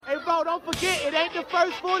bro. Don't forget, it ain't the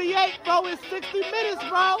first 48, bro. It's 60 minutes,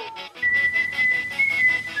 bro.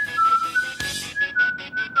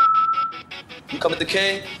 You come with the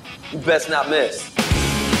king, you best not miss.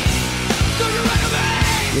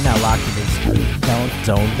 You're now locked into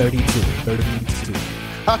Zone 32.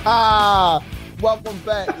 Welcome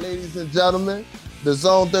back, ladies and gentlemen. The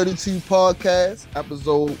Zone 32 podcast,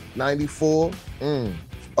 episode 94.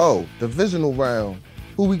 Oh, divisional round.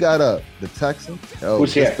 Who we got up? The Texans? Oh,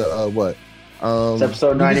 who's here? What? It's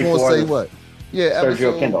episode 94. Gonna say what? Yeah, Sergio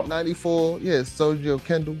episode Kindle. 94. Yeah, Sergio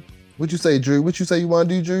Kindle. What you say, Drew? What you say you want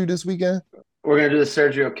to do, Drew, this weekend? We're going to do the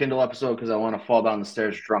Sergio Kindle episode because I want to fall down the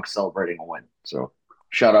stairs drunk celebrating a win. So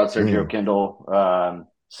shout out Sergio Kindle.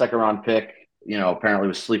 Second round pick, apparently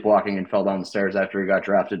was sleepwalking and fell down the stairs after he got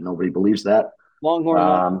drafted. Nobody believes that.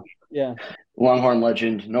 Longhorn legend. Longhorn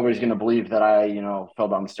legend. Nobody's going to believe that I, fell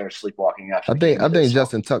down the stairs sleepwalking after. I think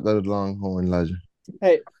Justin Tucker, the Longhorn legend.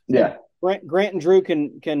 Hey, yeah. Grant and Drew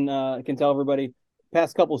can tell everybody.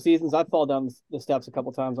 Past couple of seasons, I've fallen down the steps a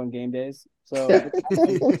couple times on game days. So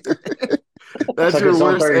that's your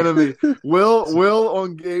worst enemy. Will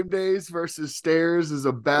on game days versus stairs is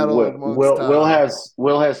a battle. Will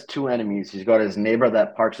has two enemies. He's got his neighbor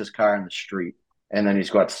that parks his car in the street, and then he's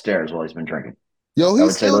got stairs while he's been drinking. Yo, he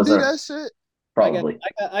still do that shit? Probably.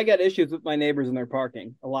 I got issues with my neighbors and their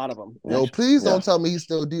parking. A lot of them. Yo, please don't tell me he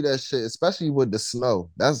still do that shit, especially with the snow.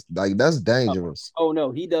 That's dangerous. Oh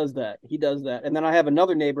no, he does that. And then I have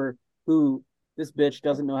another neighbor who this bitch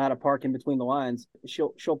doesn't know how to park in between the lines.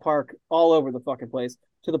 She'll park all over the fucking place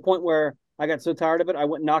to the point where I got so tired of it, I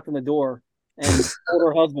went and knocked on the door and told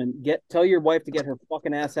her husband, tell your wife to get her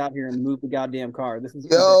fucking ass out here and move the goddamn car. This is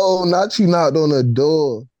not you knocked on the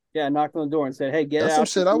door. Yeah, I knocked on the door and said, "Hey, get out." That's some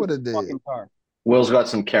shit I would have did. Car. Will's got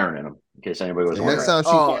some Karen in him, in case anybody was wondering.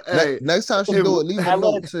 Next time she do it, leave a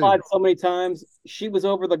note too. So many times, she was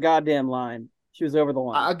over the goddamn line. She was over the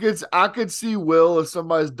line. I could see Will if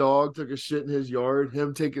somebody's dog took a shit in his yard,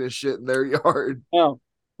 him taking a shit in their yard. Oh,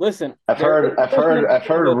 listen. I've heard.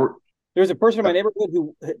 There's a person in my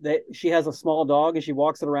neighborhood she has a small dog and she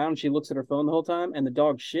walks it around and she looks at her phone the whole time and the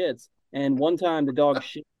dog shits. And one time the dog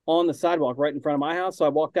shit on the sidewalk right in front of my house. So I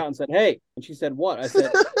walked out and said, "Hey," and she said, "What?" I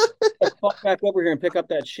said, "Fuck back over here and pick up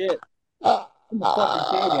that shit."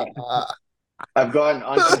 I've gotten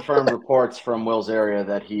unconfirmed reports from Will's area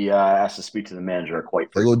that he has to speak to the manager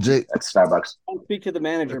quite frequently at Starbucks. I don't speak to the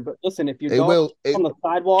manager, but listen, if you're on the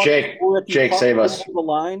sidewalk, or if Jake, save us. The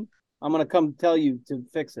line, I'm gonna come tell you to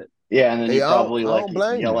fix it. Yeah, and then you probably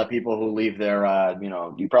yell at people who leave their,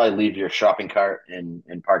 you probably leave your shopping cart in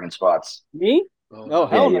parking spots. Me? Oh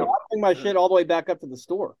hell no! I bring my shit all the way back up to the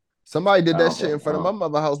store. Somebody did that shit in front of my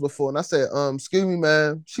mother's house before, and I said, "Excuse me,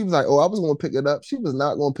 man." She was like, "Oh, I was gonna pick it up." She was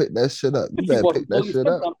not gonna pick that shit up. You better pick that shit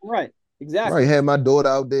up. Right, exactly. Right, had my daughter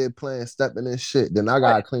out there playing, stepping in shit. Then I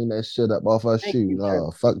gotta clean that shit up off her shoes.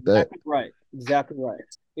 Oh, fuck that. Exactly right.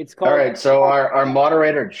 It's called. All right, so our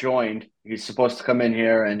moderator joined. He's supposed to come in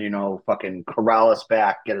here and fucking corral us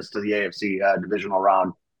back, get us to the AFC divisional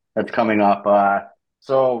round that's coming up.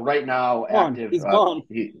 So right now, active. He's gone.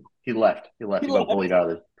 He left. He got bullied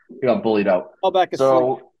out. He got bullied out.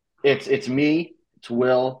 So it's me, it's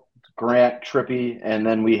Will, it's Grant, Trippy, and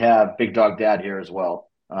then we have Big Dog Dad here as well.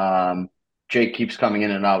 Jake keeps coming in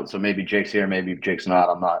and out, so maybe Jake's here, maybe Jake's not.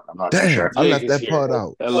 I'm not too sure. I left that part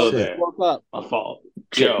out. Hello there. My fault.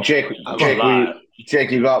 Jake,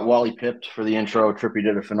 you got Wally pipped for the intro. Trippy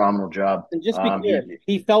did a phenomenal job. And just be clear,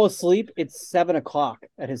 he fell asleep. It's 7:00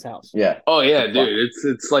 at his house. Yeah. Oh yeah, dude.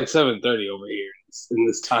 It's like 7:30 over here in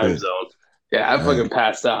this time zone. Yeah, I fucking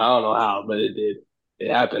passed out. I don't know how, but it did.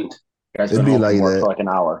 It happened. Guys been home from work for like an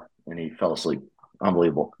hour, and he fell asleep.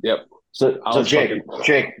 Unbelievable. Yep. So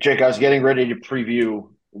Jake, I was getting ready to preview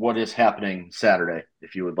what is happening Saturday.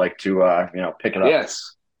 If you would like to, pick it up.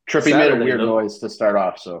 Yes. Trippy made a weird noise to start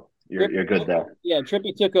off, so you're good there. Yeah,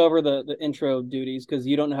 Trippy took over the intro duties because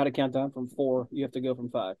you don't know how to count down from 4. You have to go from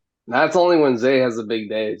 5. That's only when Zay has a big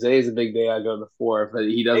day. Zay has a big day. I go to 4, but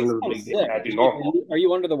he doesn't have a big day. I do normal. Are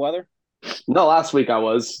you under the weather? No, last week I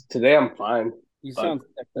was. Today I'm fine. You sound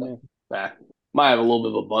sick to me. Might have a little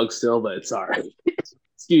bit of a bug still, but it's all right.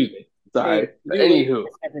 Excuse me. It's all right. Anywho,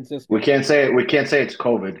 we can't say it's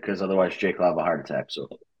COVID because otherwise Jake will have a heart attack. So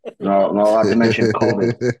no allowed to mention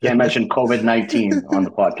COVID. Can't mention COVID-19 on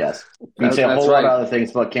the podcast. You can say a whole lot of other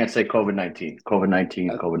things, but can't say COVID-19.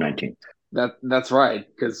 COVID-19. That's right.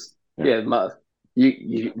 Because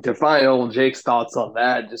you to find old Jake's thoughts on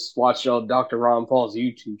that, just watch old Dr. Ron Paul's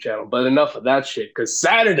YouTube channel. But enough of that shit. Because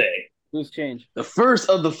Saturday, who's changed? The first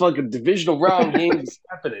of the fucking divisional round games is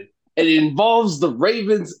happening. And it involves the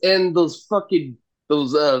Ravens and those barbecue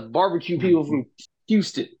people from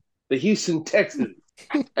Houston. the Houston Texans,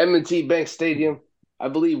 M&T Bank Stadium. I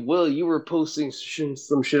believe, Will, you were posting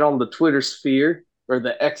some shit on the Twitter sphere or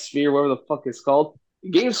the X sphere, whatever the fuck it's called. The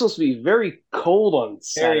game's supposed to be very cold on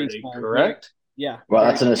Saturday, correct? Yeah. Well,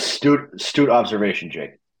 that's an astute observation,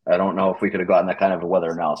 Jake. I don't know if we could have gotten that kind of a weather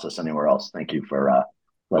analysis anywhere else. Thank you for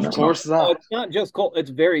letting us know. Of course not. No, it's not just cold. It's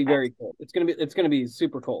very, very cold. It's gonna be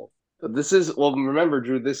super cold. This is remember,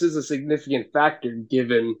 Drew, this is a significant factor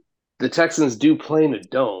given the Texans do play in a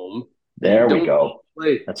dome. There we go.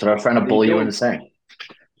 That's what I was trying to bully you into saying.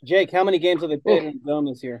 Jake, how many games have they played in the dome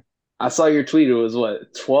this year? I saw your tweet. It was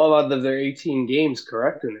 12 out of their 18 games,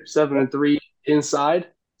 correct? And they're 7-3 inside.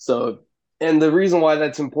 So, and the reason why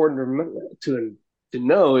that's important to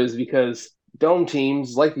know is because dome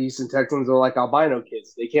teams like the Houston Texans are like albino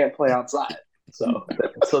kids. They can't play outside. So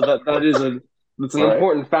that is it's an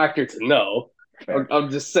important factor to know. I'm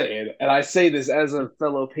just saying, and I say this as a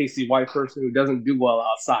fellow pasty white person who doesn't do well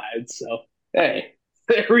outside. So, hey,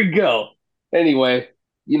 there we go. Anyway,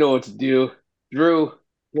 you know what to do. Drew,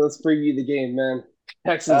 let's preview the game, man.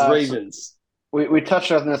 Texans-Ravens. We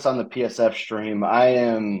touched on this on the PSF stream. I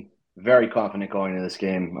am very confident going into this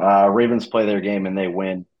game. Ravens play their game and they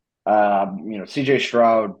win. CJ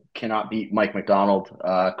Stroud cannot beat Mike McDonald.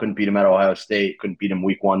 Couldn't beat him at Ohio State. Couldn't beat him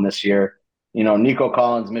week 1 this year. Nico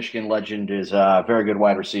Collins, Michigan legend, is a very good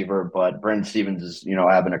wide receiver, but Brandon Stevens is,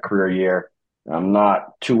 having a career year. I'm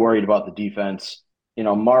not too worried about the defense.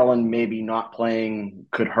 Marlon maybe not playing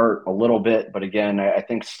could hurt a little bit, but again, I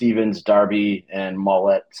think Stevens, Darby, and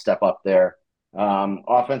Mollett step up there.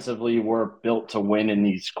 Offensively, we're built to win in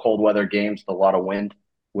these cold weather games with a lot of wind,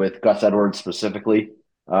 with Gus Edwards specifically.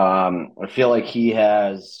 I feel like he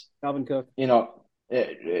has Calvin Cook. I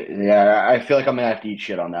feel like I'm gonna have to eat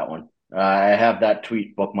shit on that one. I have that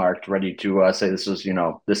tweet bookmarked, ready to say this was,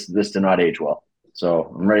 this did not age well.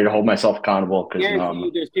 So I'm ready to hold myself accountable because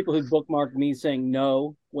there's people who bookmarked me saying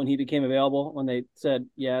no when he became available. When they said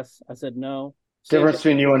yes, I said no. Difference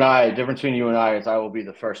between you and I is I will be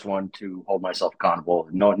the first one to hold myself accountable.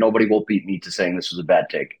 Nobody will beat me to saying this was a bad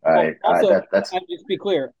take. Just to be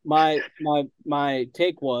clear, my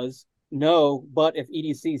take was no, but if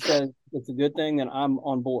EDC says it's a good thing, then I'm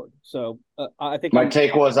on board. So I think my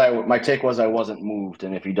take was I wasn't moved,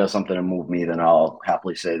 and if he does something to move me, then I'll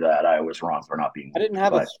happily say that I was wrong for not being moved. I didn't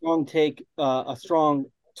have a strong take, a strong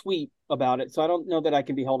tweet about it, so I don't know that I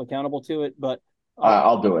can be held accountable to it. But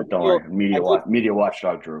I'll do it. Don't worry. Media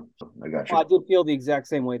watchdog Drew. I got you. I did feel the exact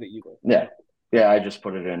same way that you did. Yeah. I just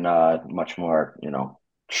put it in much more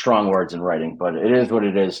strong words in writing, but it is what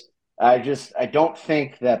it is. I don't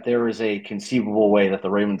think that there is a conceivable way that the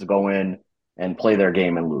Ravens go in and play their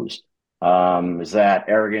game and lose. Is that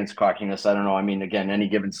arrogance, cockiness? I don't know. I mean, again, any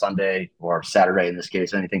given Sunday or Saturday in this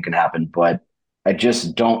case, anything can happen. But I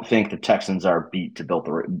just don't think the Texans are built to build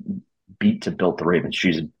the Ravens.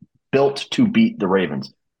 She's built to beat the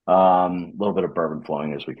Ravens. A little bit of bourbon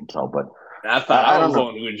flowing, as we can tell. But I thought I was the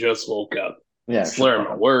one who just woke up. Yeah, slurring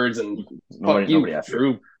my words and nobody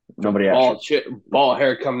Drew. Nobody actually. Bald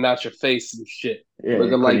hair coming out your face and shit. Yeah,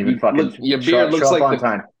 looking like your beard looks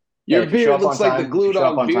like your beard looks like the glued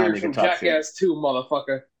on beard from Jackass 2,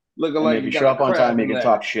 motherfucker. Looking like if you show up on time, you can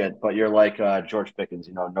talk shit, but you're like George Pickens,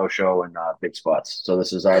 no show and big spots. So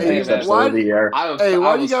this is our biggest episode of the year.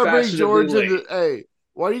 Why do you gotta bring George into?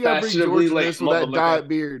 Why do you gotta bring George into this with that diet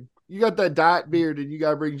beard? You got that diet beard, and you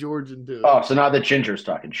gotta bring George into it. Oh, so now the Ginger's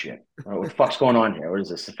talking shit. What the fuck's going on here? What is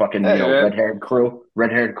this? The fucking red-haired crew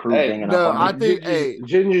hanging up on me?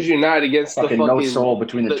 Gingers unite against the fucking no soul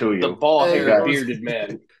between the two of you. The bald-haired bearded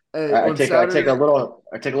man. I take a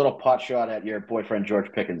little pot shot at your boyfriend George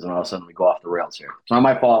Pickens, and all of a sudden we go off the rails here. It's not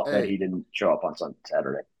my fault that he didn't show up on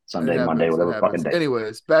Sunday, Monday, whatever fucking day.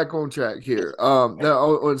 Anyways, back on track here. Now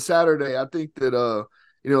on Saturday, I think that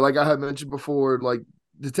like I had mentioned before, like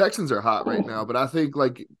the Texans are hot right now, but I think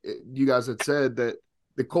like you guys had said that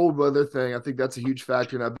the cold weather thing, I think that's a huge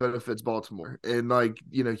factor and that benefits Baltimore. And like,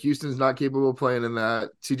 Houston's not capable of playing in that.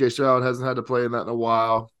 CJ Stroud hasn't had to play in that in a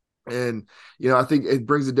while. And, I think it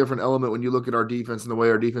brings a different element when you look at our defense and the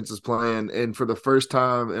way our defense is playing. And for the first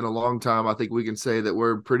time in a long time, I think we can say that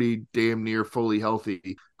we're pretty damn near fully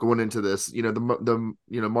healthy going into this. The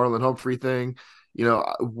Marlon Humphrey thing,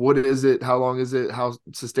 what is it? How long is it? How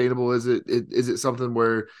sustainable is it? Is it something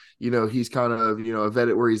where, he's kind of, a vet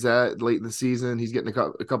at where he's at late in the season? He's getting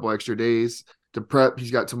a couple extra days to prep.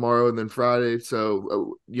 He's got tomorrow and then Friday.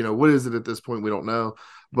 So, what is it at this point? We don't know.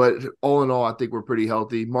 But all in all, I think we're pretty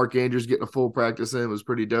healthy. Mark Andrews getting a full practice in was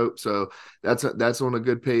pretty dope. So that's on a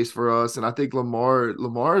good pace for us. And I think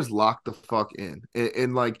Lamar is locked the fuck in.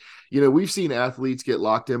 And like, we've seen athletes get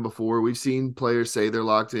locked in before. We've seen players say they're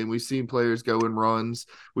locked in. We've seen players go in runs.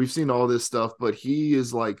 We've seen all this stuff, but he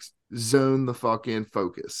is like zone the fuck in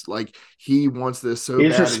focus. Like he wants this so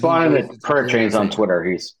he's bad. Responding to prayer chains on Twitter.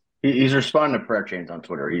 He's responding to prayer chains on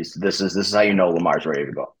Twitter. This is how you know Lamar's ready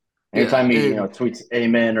to go. Anytime he tweets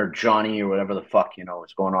amen or Johnny or whatever the fuck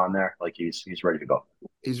what's going on there, like he's ready to go.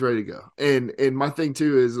 He's ready to go. And my thing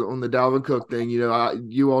too is on the Dalvin Cook thing. You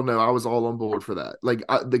all know I was all on board for that. Like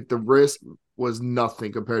the risk was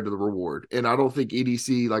nothing compared to the reward. And I don't think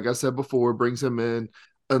EDC, like I said before, brings him in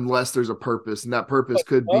unless there's a purpose, and that purpose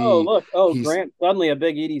could be. Grant suddenly a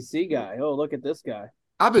big EDC guy. Oh, look at this guy.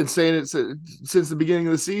 I've been saying it since the beginning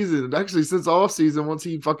of the season. Actually, since off season, once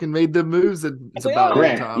he fucking made the moves, it's about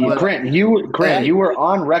time. Grant, you were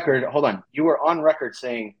on record. Hold on, you were on record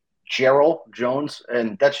saying Gerald Jones,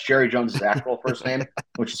 and that's Jerry Jones' actual first name,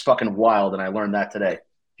 which is fucking wild. And I learned that today.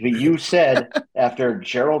 You said after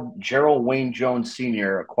Gerald Wayne Jones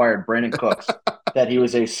Sr. acquired Brandon Cooks that he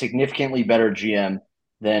was a significantly better GM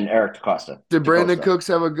than Eric DaCosta. Did Brandon Cooks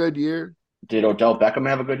have a good year? Did Odell Beckham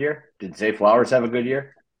have a good year? Did Zay Flowers have a good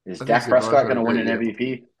year? Is Dak Prescott going to win an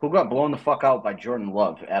MVP? Who got blown the fuck out by Jordan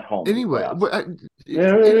Love at home? Anyway, take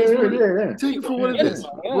it for what it is.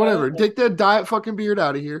 Whatever. Take that diet fucking beard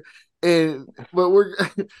out of here. But we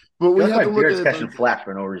have to look at it. Catching flack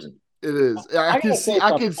for no reason. It is. I can see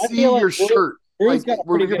your shirt. Like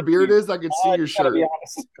where your beard is, I can see your shirt.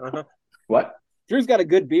 What? Drew's got a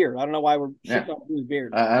good beard. I don't know why we're shitting on Drew's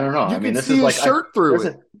beard. I don't know. You can see his shirt through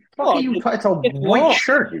it. It's a white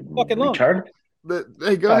shirt, you retard.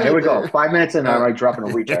 Hey, go ahead. Here we go. 5 minutes in, I'm dropping a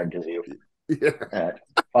retard to you. Yeah.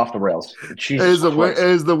 Off the rails. Is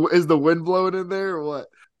the wind blowing in there or what?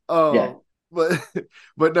 Yeah. But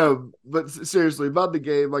seriously about the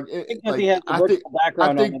game,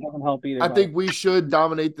 I think we should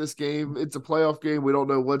dominate this game. It's a playoff game. We don't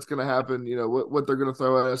know what's going to happen. What they're going to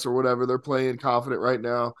throw at us or whatever. They're playing confident right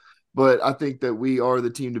now, but I think that we are the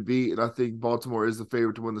team to beat, and I think Baltimore is the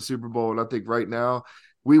favorite to win the Super Bowl. And I think right now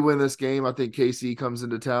we win this game. I think KC comes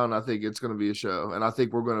into town. I think it's going to be a show, and I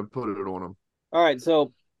think we're going to put it on them. All right,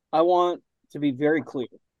 so I want to be very clear.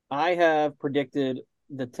 I have predicted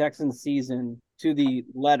the Texans season to the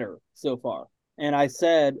letter so far. And I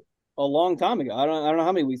said a long time ago, I don't know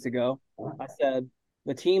how many weeks ago, I said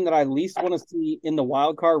the team that I least want to see in the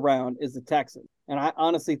wild card round is the Texans. And I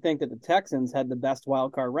honestly think that the Texans had the best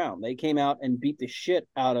wild card round. They came out and beat the shit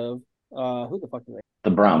out of who the fuck were they?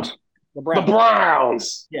 The Browns. The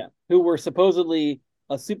Browns. Yeah, who were supposedly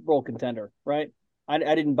a Super Bowl contender, right? I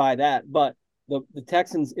didn't buy that, but the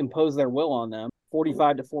Texans imposed their will on them,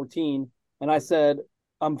 45-14. And I said,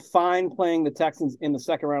 I'm fine playing the Texans in the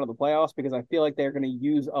second round of the playoffs because I feel like they're going to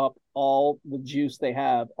use up all the juice they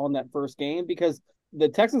have on that first game because the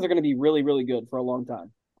Texans are going to be really, really good for a long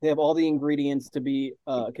time. They have all the ingredients to be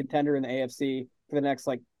a contender in the AFC for the next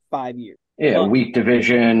 5 years. Yeah, weak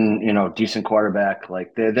division, decent quarterback.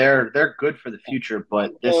 Like they're good for the future,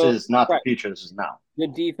 but this is not the future. This is now.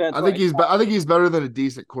 Good defense. I think he's better than a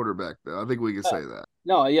decent quarterback, though. I think we can say that.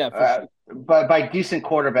 No, yeah. For sure. But by decent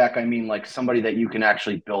quarterback, I mean somebody that you can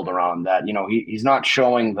actually build around. That he's not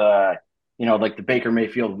showing the the Baker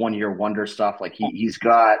Mayfield 1 year wonder stuff. Like he's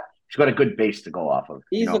got a good base to go off of.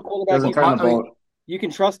 He's a quarterback. You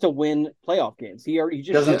can trust to win playoff games. He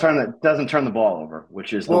just doesn't turn the ball over,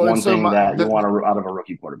 which is the one thing that you want out of a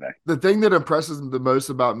rookie quarterback. The thing that impresses the most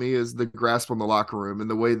about me is the grasp on the locker room and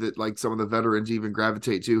the way that some of the veterans even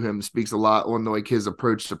gravitate to him speaks a lot on his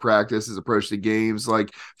approach to practice, his approach to games.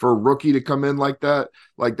 For a rookie to come in like that,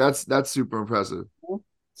 that's super impressive.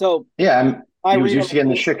 So yeah, he was used to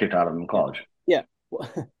getting the shit kicked out of him in college. Yeah.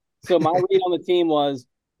 So my read on the team was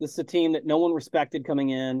this is a team that no one respected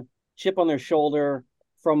coming in. Chip on their shoulder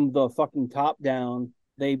from the fucking top down.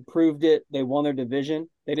 They proved it. They won their division.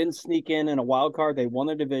 They didn't sneak in a wild card. They won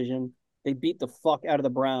their division. They beat the fuck out of the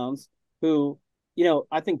Browns, who,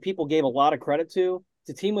 I think people gave a lot of credit to.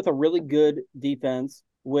 It's a team with a really good defense,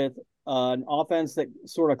 with an offense that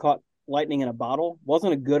sort of caught lightning in a bottle.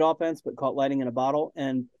 Wasn't a good offense, but caught lightning in a bottle.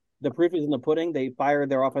 And the proof is in the pudding. They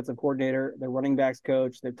fired their offensive coordinator, their running backs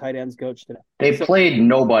coach, their tight ends coach today. They played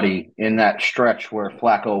nobody in that stretch where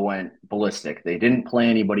Flacco went ballistic. They didn't play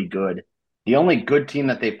anybody good. The only good team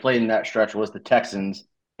that they played in that stretch was the Texans,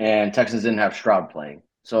 and Texans didn't have Stroud playing.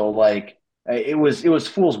 So it was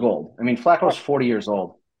fool's gold. I mean, Flacco's 40 years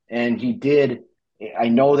old, and he did. I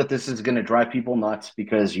know that this is going to drive people nuts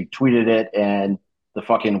because you tweeted it, and the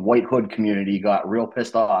fucking white hood community got real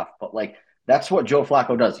pissed off. But That's what Joe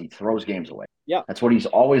Flacco does. He throws games away. Yeah. That's what he's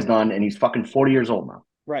always done, and he's fucking 40 years old now.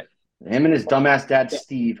 Right. Him and his dumbass dad, Yeah.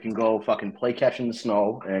 Steve, can go fucking play catch in the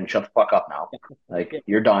snow and shut the fuck up now. Like,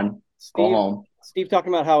 you're done. Go Steve, home. Steve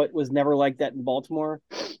talking about how it was never like that in Baltimore.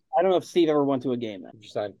 I don't know if Steve ever went to a game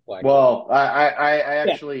then. Well, I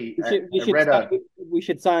actually we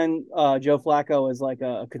should sign Joe Flacco as like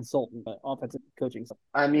a consultant, offensive coaching.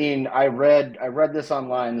 I mean, I read this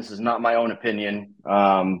online. This is not my own opinion,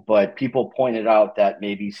 but people pointed out that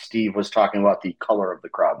maybe Steve was talking about the color of the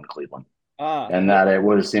crowd in Cleveland, and that it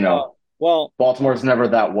was, well, Baltimore's never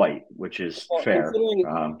that white, which is fair.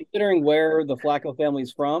 Considering where the Flacco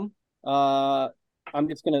family's from, I'm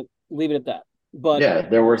just gonna leave it at that. But yeah,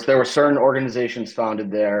 there were certain organizations founded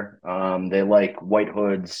there. They like white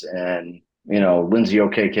hoods, and Lindsay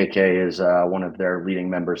OKKK is one of their leading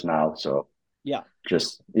members now. So yeah,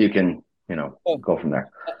 just you can go from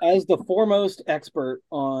there. As the foremost expert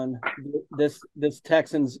on this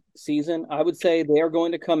Texans season, I would say they are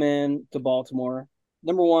going to come in to Baltimore.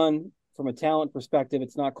 Number one, from a talent perspective,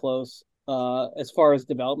 it's not close. As far as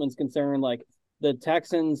development's concerned, like the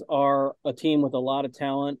Texans are a team with a lot of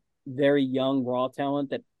talent. Very young, raw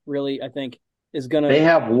talent that really, I think, is going to... They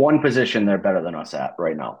have one position they're better than us at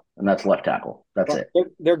right now, and that's left tackle. That's it.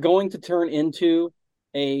 They're going to turn into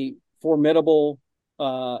a formidable,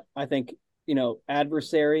 I think,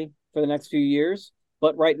 adversary for the next few years.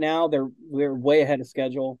 But right now, they're way ahead of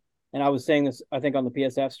schedule. And I was saying this, I think, on the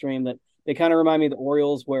PSF stream, that they kind of remind me of the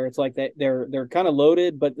Orioles, where it's like they're kind of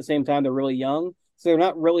loaded, but at the same time, they're really young. So they're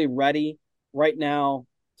not really ready right now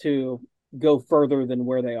to go further than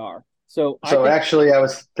where they are. So actually, I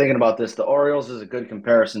was thinking about this. The Orioles is a good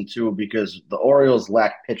comparison too, because the Orioles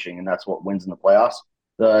lack pitching, and that's what wins in the playoffs.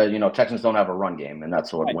 The Texans don't have a run game, and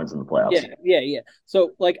that's what wins in the playoffs. Yeah.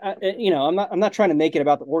 So like I'm not trying to make it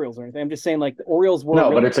about the Orioles or anything. I'm just saying like the Orioles were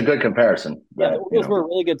but it's a good comparison. The Orioles were a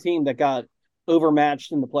really good team that got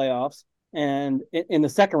overmatched in the playoffs and in the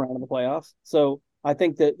second round of the playoffs. So I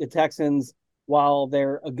think that the Texans, while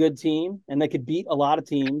they're a good team and they could beat a lot of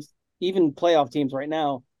teams, even playoff teams right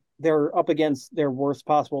now, they're up against their worst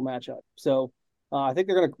possible matchup. So I think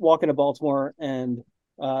they're going to walk into Baltimore, and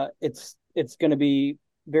it's going to be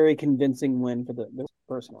very convincing win for the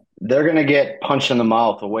personal. They're going to get punched in the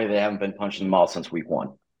mouth the way they haven't been punched in the mouth since week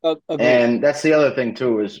one. And that's the other thing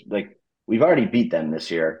too, is like we've already beat them this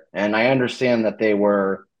year, and I understand that they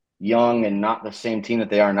were young and not the same team that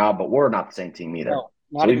they are now, but we're not the same team either. No,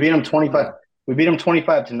 so we beat them 25. We beat them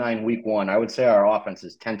 25-9 week one. I would say our offense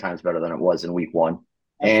is 10 times better than it was in week one.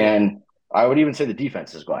 And I would even say the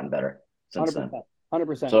defense has gotten better since 100%, then.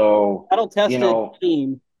 100%. So that'll test a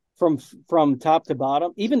team from top to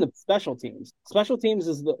bottom. Even the special teams. Special teams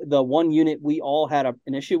is the one unit we all had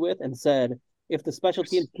an issue with and said, if the special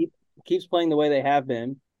teams keeps playing the way they have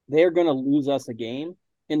been, they're going to lose us a game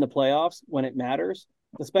in the playoffs when it matters.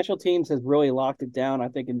 The special teams has really locked it down, I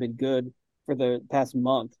think, and been good for the past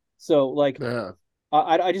month. So,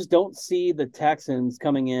 I just don't see the Texans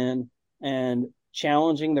coming in and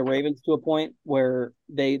challenging the Ravens to a point where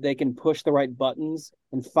they can push the right buttons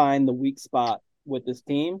and find the weak spot with this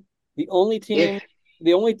team. The only team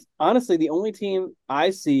I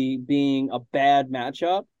see being a bad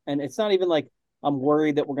matchup, and it's not even like I'm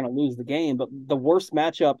worried that we're going to lose the game, but the worst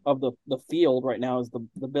matchup of the field right now is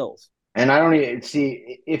the Bills. And I don't even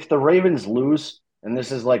see if the Ravens lose, and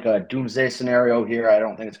this is like a doomsday scenario here. I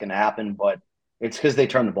don't think it's going to happen, but it's because they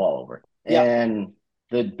turn the ball over. Yeah. And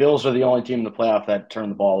the Bills are the only team in the playoff that turn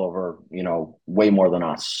the ball over, way more than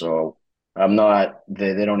us. So I'm not.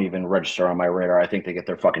 They don't even register on my radar. I think they get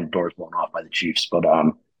their fucking doors blown off by the Chiefs. But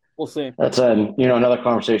we'll see. That's another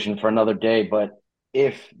conversation for another day. But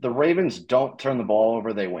if the Ravens don't turn the ball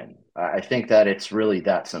over, they win. I think that it's really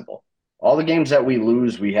that simple. All the games that we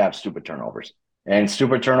lose, we have stupid turnovers. And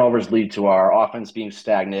stupid turnovers lead to our offense being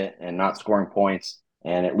stagnant and not scoring points.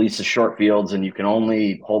 And it leads to short fields, and you can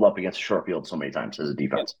only hold up against a short field so many times as a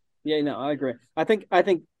defense. Yeah, no, I agree. I think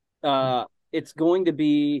it's going to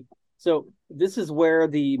be so. This is where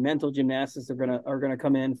the mental gymnastics are gonna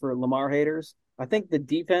come in for Lamar haters. I think the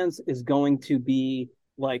defense is going to be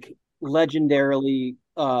like legendarily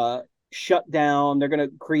shut down. They're going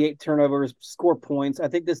to create turnovers, score points. I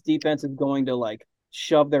think this defense is going to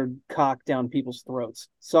shove their cock down people's throats.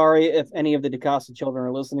 Sorry if any of the DaCosta children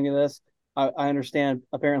are listening to this. I understand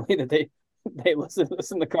apparently that they listen to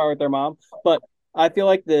this in the car with their mom, but I feel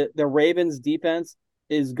like the Ravens defense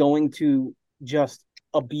is going to just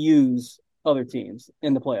abuse other teams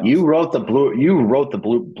in the playoffs. You wrote the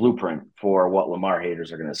blueprint for what Lamar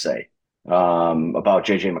haters are going to say about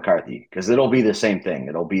JJ McCarthy, because it'll be the same thing.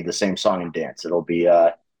 It'll be the same song and dance. It'll be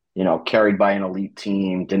carried by an elite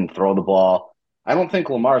team, didn't throw the ball. I don't think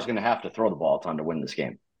Lamar's going to have to throw the ball a ton to win this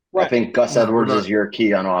game. I Right. think Gus No, Edwards we're is not. your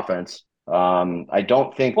key on offense. I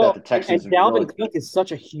don't think that Well, the and Texans Dalvin really. Cook is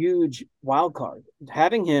such a huge wild card.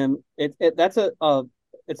 Having him, that's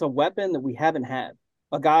it's a weapon that we haven't had.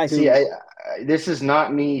 A guy See, who this is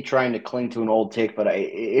not me trying to cling to an old take, but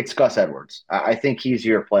it's Gus Edwards. I think he's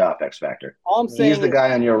your playoff X factor. all I'm He's saying the is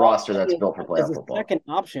guy on your all I'm roster that's saying built for is playoff a football. second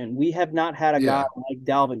option. We have not had a guy Yeah. like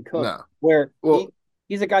Dalvin Cook No. where Well,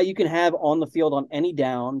 he's a guy you can have on the field on any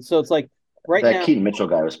down. So it's like right That now. Keaton Mitchell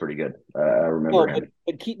guy was pretty good. I remember No, him.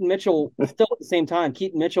 but Keaton Mitchell still at the same time.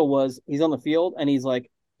 Keaton Mitchell he's on the field and he's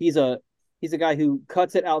a guy who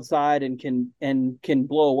cuts it outside and can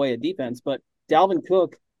blow away a defense. But Dalvin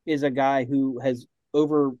Cook is a guy who has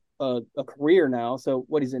over a career now. So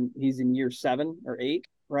what he's in year 7 or 8,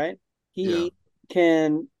 right? yeah. He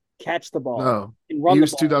can catch the ball, No. can run He the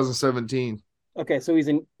was ball. 2017. Okay, so he's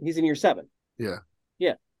in year 7. Yeah.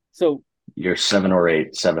 Yeah. So You're 7 or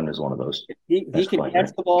 8. 7 is one of those. he That's can fine, catch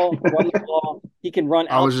right? the ball, run the ball. He can run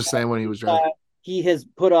I was just saying when he was drafted. He has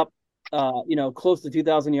put up, close to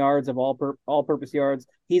 2,000 yards of all-purpose yards.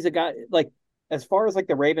 He's a guy as far as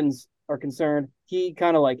the Ravens are concerned, he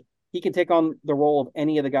kind of he can take on the role of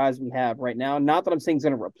any of the guys we have right now. Not that I'm saying he's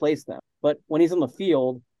going to replace them, but when he's on the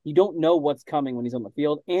field, you don't know what's coming when he's on the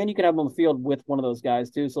field, and you can have him on the field with one of those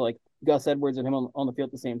guys too. So Gus Edwards and him on the field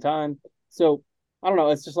at the same time. So I don't know.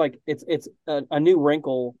 It's just it's a new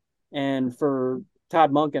wrinkle, and for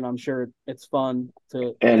Todd Monken, I'm sure it's fun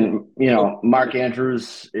to. And Mark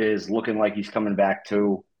Andrews is looking like he's coming back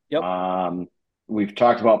too. Yep. We've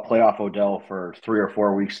talked about playoff Odell for 3 or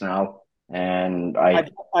 4 weeks now, and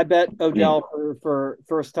I bet Odell for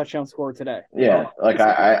first touchdown score today. Yeah,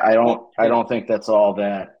 I don't think that's all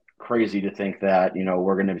that crazy to think that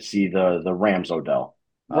we're going to see the Rams Odell.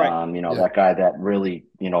 Right. That guy that really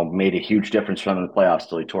made a huge difference for him in the playoffs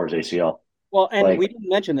till he tore his ACL. Well, and we didn't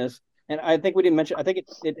mention this, and I think we didn't mention. I think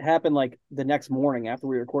it happened the next morning after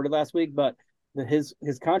we recorded last week, but his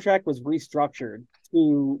contract was restructured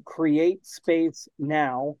to create space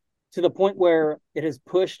now to the point where it has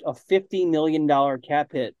pushed a $50 million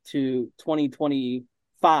cap hit to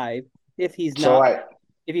 2025 if he's not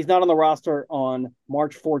on the roster on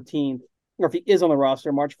March 14th, or if he is on the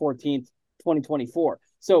roster March 14th, 2024.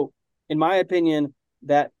 So, in my opinion,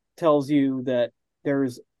 that tells you that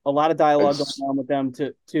there's a lot of dialogue going on with them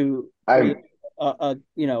to create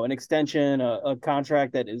an extension, a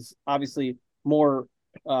contract that is obviously more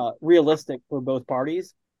realistic for both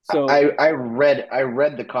parties. So I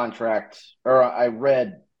read the contract, or I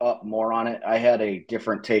read up more on it. I had a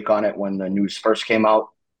different take on it when the news first came out.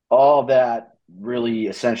 All that really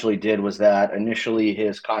essentially did was that initially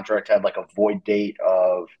his contract had a void date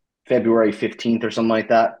of February 15th or something like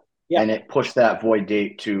that. Yeah. And it pushed that void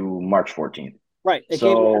date to March 14th. Right. It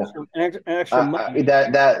gave an extra money.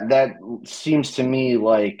 That seems to me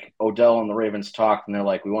like Odell and the Ravens talked, and they're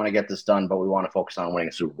like, we want to get this done, but we want to focus on winning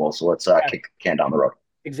a Super Bowl. So let's kick the can down the road.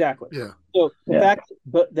 Exactly. Yeah. So the fact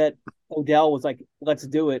that Odell was like, let's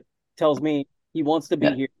do it, tells me he wants to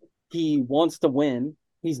be here. He wants to win.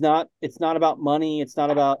 It's not about money. It's not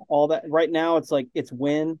about all that. Right now, it's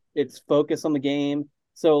win. It's focus on the game.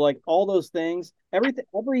 So all those things,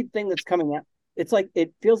 everything that's coming out,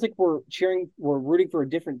 it feels like we're rooting for a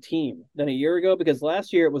different team than a year ago, because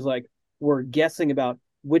last year it was we're guessing about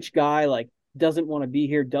which guy doesn't want to be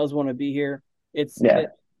here, does want to be here.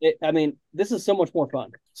 I mean, this is so much more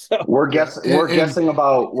fun. So we're guessing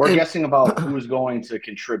about who's going to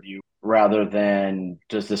contribute rather than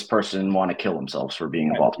does this person want to kill themselves for being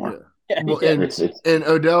in Baltimore. Yeah. Well, and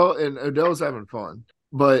Odell's having fun.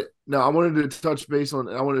 But no, I wanted to touch base on.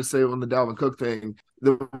 I wanted to say on the Dalvin Cook thing.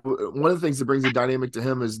 One of the things that brings a dynamic to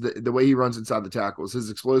him is the way he runs inside the tackles, his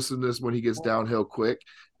explosiveness when he gets downhill quick,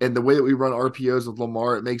 and the way that we run RPOs with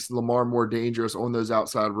Lamar. It makes Lamar more dangerous on those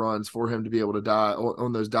outside runs for him to be able to die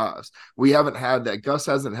on those dives. We haven't had that. Gus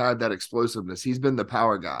hasn't had that explosiveness. He's been the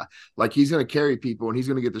power guy. He's going to carry people and he's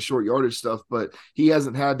going to get the short yardage stuff, but he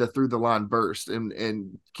hasn't had the through the line burst.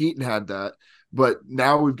 And Keaton had that. But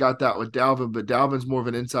now we've got that with Dalvin, but Dalvin's more of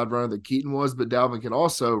an inside runner than Keaton was, but Dalvin can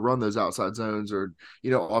also run those outside zones or,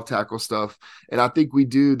 off tackle stuff. And I think we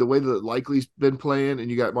do the way that Likely's been playing and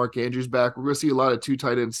you got Mark Andrews back, we're going to see a lot of 2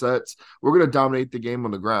 tight end sets. We're going to dominate the game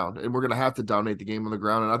on the ground, and we're going to have to dominate the game on the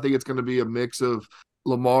ground. And I think it's going to be a mix of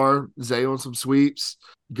Lamar, Zay on some sweeps,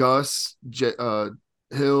 Gus,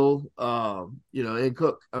 Hill, and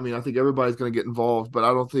Cook. I mean, I think everybody's going to get involved, but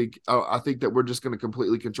I think that we're just going to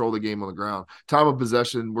completely control the game on the ground. Time of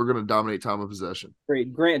possession, we're going to dominate time of possession.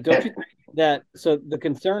 Great. Grant, don't you think that – so the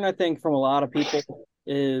concern, I think, from a lot of people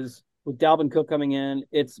is with Dalvin Cook coming in,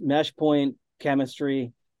 it's mesh point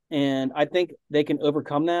chemistry. And I think they can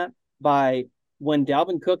overcome that by when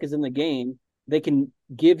Dalvin Cook is in the game, they can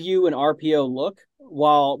give you an RPO look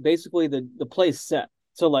while basically the play's set.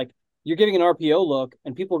 So like you're giving an RPO look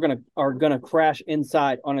and people are gonna crash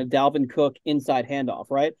inside on a Dalvin Cook inside handoff,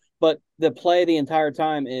 right? But the play the entire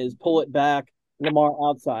time is pull it back, Lamar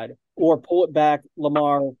outside, or pull it back,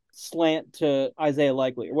 Lamar slant to Isaiah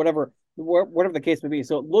Likely, or whatever the case may be.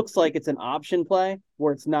 So it looks like it's an option play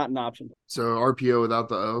where it's not an option play. So RPO without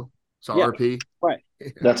the O. So Yeah. RP. Right.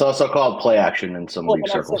 That's also called play action in some league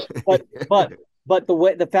circles. But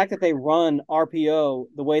the fact that they run RPO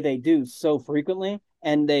the way they do so frequently,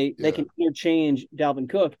 and they can interchange Dalvin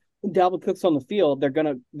Cook. When Dalvin Cook's on the field, they're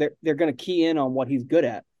gonna key in on what he's good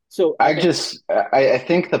at. So I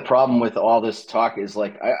think the problem with all this talk is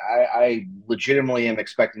like I legitimately am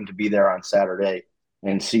expecting to be there on Saturday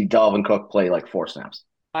and see Dalvin Cook play like 4 snaps.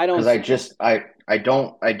 I don't Because I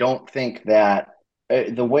don't think that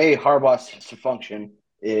the way Harbaugh seems to function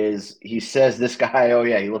is he says this guy, oh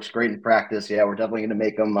yeah, he looks great in practice. Yeah, we're definitely going to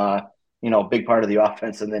make him a big part of the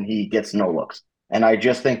offense, and then he gets no looks. And I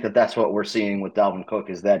just think that that's what we're seeing with Dalvin Cook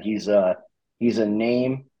is that he's a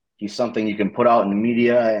name. He's something you can put out in the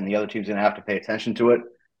media, and the other team's going to have to pay attention to it.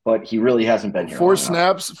 But he really hasn't been here. 4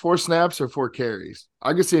 snaps or 4 carries.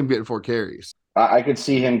 I could see him getting 4 carries. I could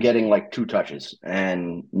see him getting like 2 touches,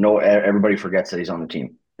 and everybody forgets that he's on the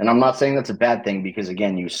team. And I'm not saying that's a bad thing because,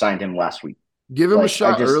 again, you signed him last week. Give him a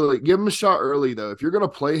shot early. Give him a shot early, though. If you're going to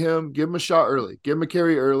play him, give him a shot early. Give him a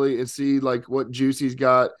carry early and see like what juice he's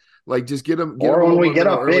got. Like just get him. When we get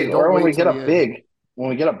up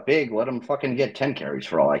big, let him fucking get 10 carries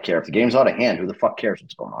for all I care. If the game's out of hand, who the fuck cares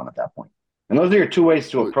what's going on at that point? And those are your 2 ways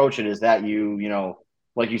to approach it. Is that you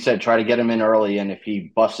like you said, try to get him in early, and if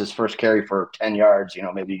he busts his first carry for 10 yards,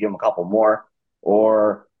 maybe you give him a couple more,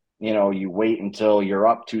 or you wait until you're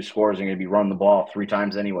up 2 scores and you're going to be running the ball 3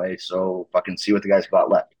 times anyway. So fucking see what the guy's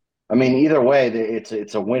got left. I mean, either way,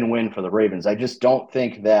 it's a win-win for the Ravens. I think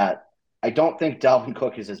Dalvin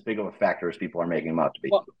Cook is as big of a factor as people are making him out to be.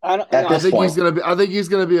 Well, I think he's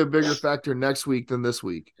gonna be a bigger factor next week than this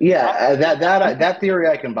week. Yeah, that theory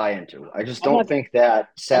I can buy into. I just don't think that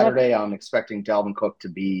Saturday I'm expecting Dalvin Cook to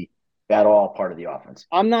be at all part of the offense.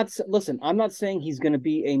 I'm not saying he's going to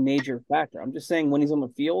be a major factor. I'm just saying when he's on the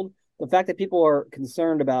field, the fact that people are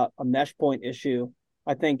concerned about a mesh point issue,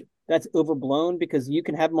 I think that's overblown because you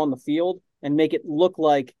can have him on the field and make it look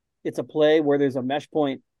like it's a play where there's a mesh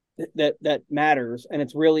point that matters, and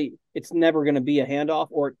it's never going to be a handoff,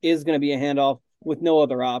 or it is going to be a handoff with no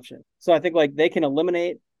other option. So I think like they can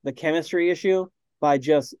eliminate the chemistry issue by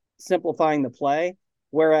just simplifying the play,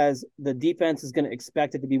 whereas the defense is going to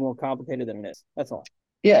expect it to be more complicated than it is. That's all.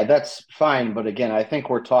 Yeah, that's fine, but again, I think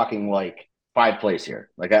we're talking like 5 plays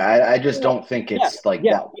here. Like I just don't think it's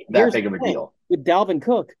that big of a deal. With Dalvin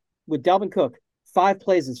Cook, 5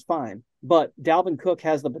 plays is fine. But Dalvin Cook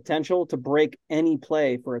has the potential to break any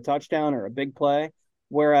play for a touchdown or a big play.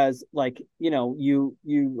 Whereas, like,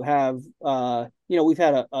 you have, we've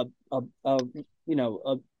had a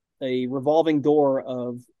revolving door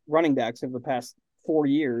of running backs over the past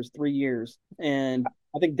 3 years. And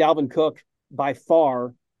I think Dalvin Cook by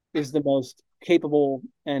far is the most capable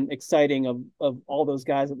and exciting of all those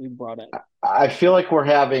guys that we've brought in. I feel like we're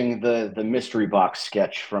having the mystery box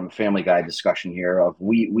sketch from Family Guy discussion here of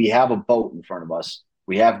we have a boat in front of us.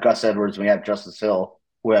 We have Gus Edwards, we have Justice Hill,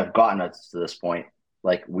 who have gotten us to this point.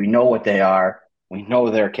 Like, we know what they are. We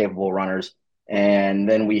know they're capable runners. And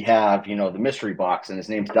then we have, the mystery box, and his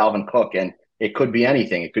name's Dalvin Cook. And it could be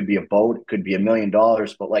anything. It could be a boat. It could be $1 million.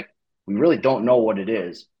 But, like, we really don't know what it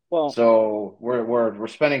is. Well, so we're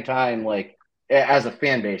spending time, like, as a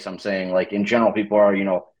fan base, I'm saying, like, in general, people are,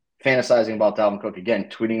 fantasizing about Dalvin Cook again,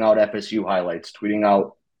 tweeting out FSU highlights, tweeting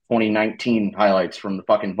out 2019 highlights from the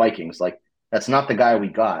fucking Vikings. Like, that's not the guy we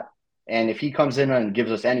got. And if he comes in and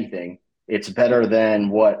gives us anything, it's better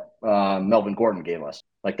than what Melvin Gordon gave us.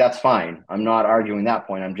 Like, that's fine. I'm not arguing that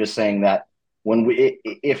point. I'm just saying that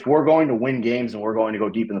if we're going to win games and we're going to go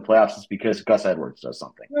deep in the playoffs, it's because Gus Edwards does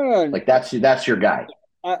something. Like, that's your guy.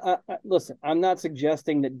 Listen, I'm not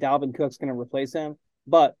suggesting that Dalvin Cook's going to replace him,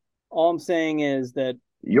 but all I'm saying is that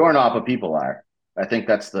you're not, but people are. I think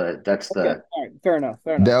that's okay. All right, fair enough.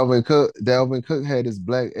 Dalvin Cook had his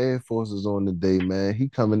black Air Forces on today, man. He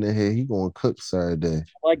coming in here. He going to cook Saturday.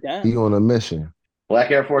 I like that. He on a mission.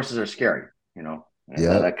 Black Air Forces are scary,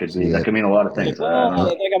 Yeah, that could mean a lot of things. I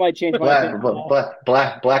think I might change my opinion.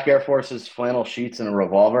 Black Air Forces, flannel sheets, and a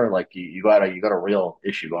revolver. Like you got a real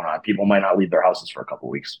issue going on. People might not leave their houses for a couple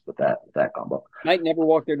of weeks with that combo. Might never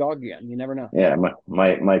walk their dog again. You never know. Yeah,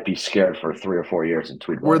 might be scared for 3 or 4 years in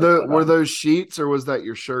Tweed. Were those sheets or was that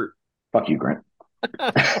your shirt? Fuck you, Grant.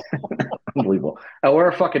 Unbelievable. I wear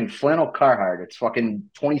a fucking flannel Carhartt. It's fucking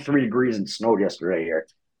 23 degrees and snowed yesterday here.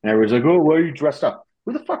 And everyone's like, oh, why are you dressed up?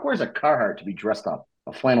 Who the fuck wears a Carhartt to be dressed up?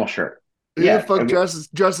 A flannel shirt. Who the fuck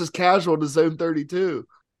dresses casual to Zone 32?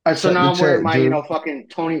 So now I'm wearing my, fucking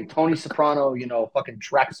Tony Soprano, fucking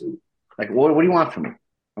tracksuit. Like, what do you want from me?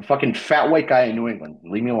 I'm a fucking fat white guy in New England.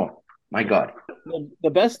 Leave me alone. My God. The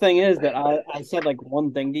best thing is that I said like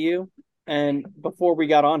one thing to you, and before we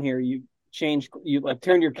got on here, you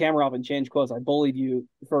turned your camera off and changed clothes. I bullied you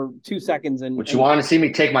for 2 seconds. Would you want to see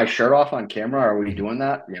me take my shirt off on camera? Are we doing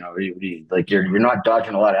that? You're not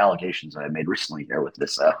dodging a lot of allegations that I made recently here with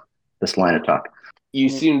this line of talk. You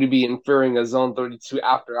seem to be inferring a Zone 32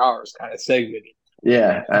 after hours kind of segment.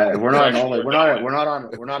 Yeah, we're not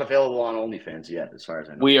available on OnlyFans yet, as far as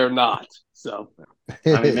I know. We are not. So,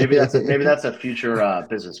 I mean, maybe that's a future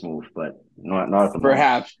business move, but not at the moment.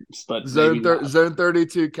 Perhaps. But Zone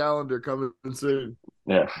 32 calendar coming soon.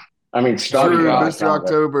 Yeah, I mean, Mr.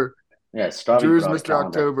 October. Yeah, Drew's Mr.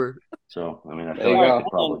 October. So, I mean, I feel like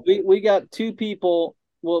probably we got 2 people.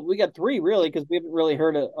 Well, we got 3 really, because we haven't really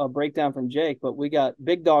heard a breakdown from Jake. But we got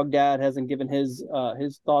Big Dog Dad hasn't given his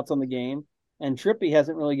thoughts on the game, and Trippy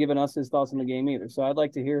hasn't really given us his thoughts on the game either. So I'd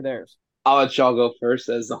like to hear theirs. I'll let y'all go first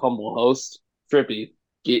as the humble host. Trippy,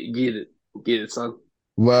 get it, son.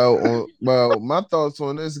 Well, my thoughts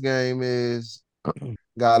on this game is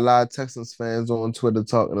got a lot of Texans fans on Twitter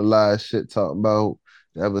talking a lot of shit, talking about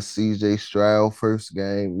that was CJ Stroud first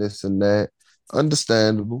game, this and that.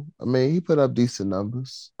 Understandable. I mean, he put up decent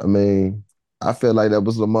numbers. I mean, I feel like that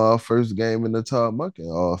was Lamar's first game in the Todd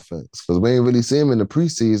Monken offense because we ain't really see him in the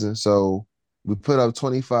preseason. So we put up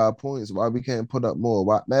 25 points. Why we can't put up more?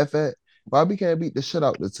 Matter of fact, why we can't beat the shit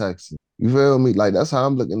out the Texans? You feel me? Like, that's how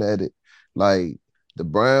I'm looking at it. Like, the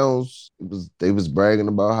Browns, they was bragging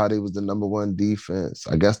about how they was the number 1 defense.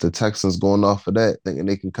 I guess the Texans going off of that, thinking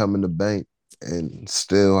they can come in the bank and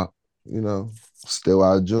still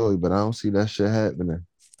our joy, but I don't see that shit happening.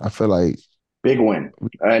 I feel like big win.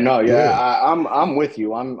 I'm with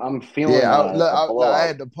you. I'm feeling. Yeah, I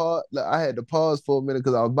had to pause. I had to pause for a minute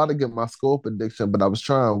because I was about to get my score prediction, but I was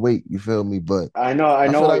trying to wait. You feel me? But I know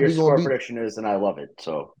what your score prediction is, and I love it.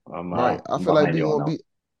 So I feel like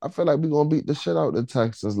we're gonna beat the shit out of the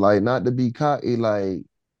Texans. Like, not to be cocky. Like,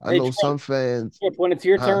 I know some fans. When it's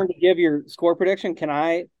your turn to give your score prediction, can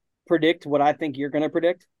I predict what I think you're going to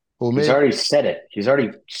predict? He's already said it. He's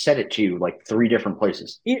already said it to you like 3 different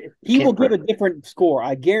places. He will give a different score.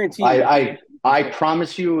 I guarantee you. I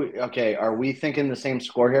promise you. Okay, are we thinking the same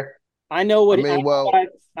score here? I know what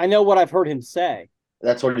I know what I've heard him say.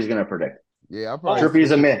 That's what he's going to predict. Yeah, I probably.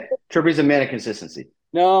 Trippy's a man of consistency.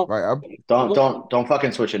 No, right. Don't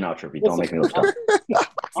fucking switch it now, Trippy. Don't make me look dumb.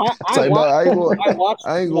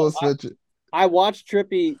 I ain't gonna switch it. I watched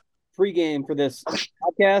Trippy pregame for this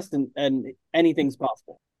podcast, and anything's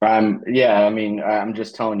possible. I'm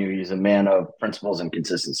just telling you, he's a man of principles and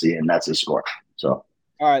consistency, and that's his score. So,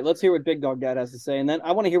 all right, let's hear what Big Dog Dad has to say, and then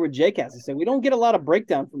I want to hear what Jake has to say. We don't get a lot of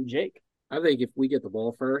breakdown from Jake. I think if we get the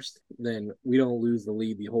ball first, then we don't lose the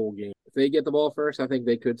lead the whole game. If they get the ball first, I think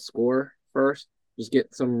they could score first. Just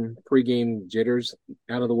get some pregame jitters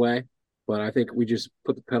out of the way. But I think we just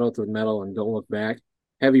put the pedal to the metal and don't look back.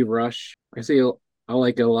 Heavy rush. I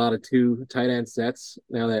like a lot of 2 tight end sets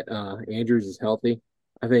now that Andrews is healthy.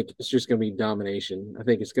 I think it's just going to be domination. I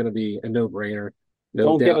think it's going to be a no-brainer.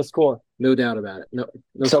 Don't give a score. No doubt about it. No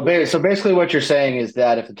so basically what you're saying is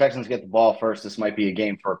that if the Texans get the ball first, this might be a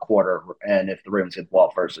game for a quarter. And if the Ravens get the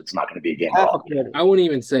ball first, it's not going to be a game at all. I wouldn't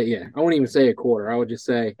even say a quarter. I would just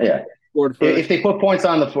say if they put points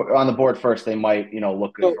on the board first, they might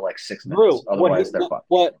look good for like 6 minutes. Otherwise, they're fucked.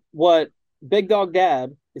 What Big Dog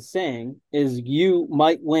Dad is saying is you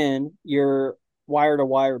might win your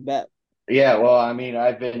wire-to-wire bet. Yeah, well, I mean,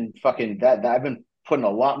 I've been putting a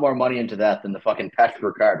lot more money into that than the fucking Patrick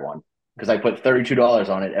Ricard one because I put $32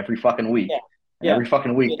 on it every fucking week. Yeah. Every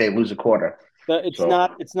fucking week they lose a quarter. It's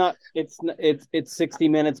 60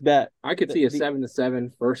 minutes bet. I could see a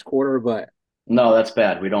 7-7 first quarter, but no, that's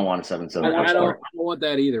bad. We don't want a 7-7 I don't want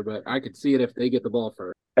that either, but I could see it if they get the ball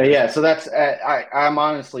first. Yeah, so that's I'm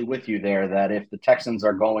honestly with you there that if the Texans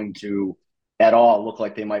are going to at all look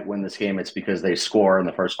like they might win this game, it's because they score in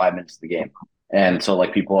the first 5 minutes of the game. And so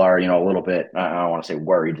like people are, a little bit, I don't want to say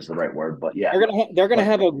worried is the right word, but yeah. They're gonna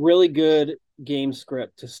have a really good game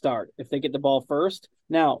script to start if they get the ball first.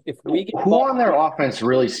 Now, if we get Who on their offense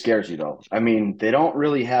really scares you though? I mean, they don't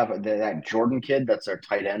really have that Jordan kid that's their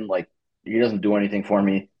tight end. Like he doesn't do anything for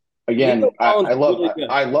me. Again, I love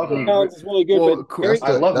Collins is really good, but that's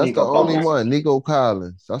the only one. Nico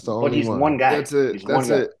Collins. That's the only one. But he's one guy. That's it. He's That's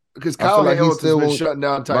it. Because Kyle Hamilton's been shutting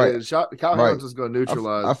down tight ends. Kyle Hamilton's going to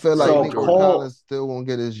neutralize. I feel like Nico Collins still won't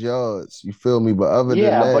get his yards. You feel me? But other than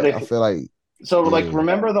that, I feel like. So,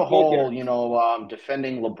 remember the whole,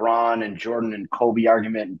 defending LeBron and Jordan and Kobe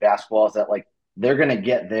argument in basketball is that, like, they're going to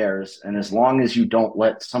get theirs. And as long as you don't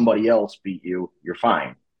let somebody else beat you, you're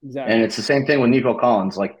fine. Exactly. And it's the same thing with Nico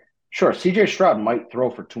Collins. Like, sure, CJ Stroud might throw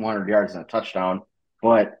for 200 yards and a touchdown,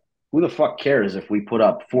 but who the fuck cares if we put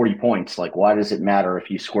up 40 points? Like, why does it matter if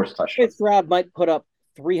he scores a touchdown? Stroud might put up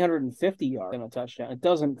 350 yards in a touchdown. It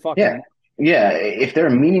doesn't fucking matter. Yeah, if they're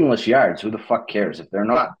meaningless yards, who the fuck cares? If they're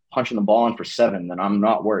not punching the ball in for 7, then I'm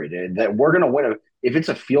not worried. That we're going to win. If it's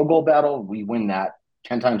a field goal battle, we win that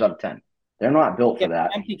 10 times out of 10. They're not built for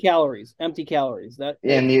that. Empty calories.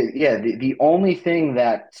 The only thing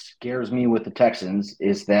that scares me with the Texans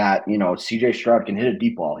is that, CJ Stroud can hit a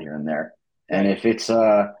deep ball here and there. And if it's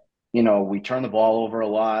we turn the ball over a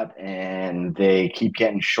lot and they keep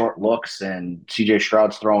getting short looks and CJ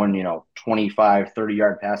Stroud's throwing, 25,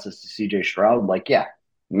 30-yard passes to CJ Stroud. Like, yeah,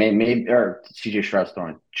 maybe or CJ Stroud's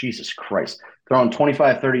throwing, Jesus Christ, throwing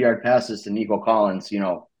 25, 30-yard passes to Nico Collins,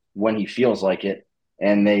 when he feels like it.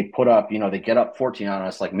 And they put up, they get up 14 on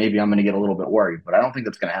us. Like, maybe I'm going to get a little bit worried, but I don't think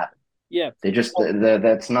that's going to happen. Yeah. They just,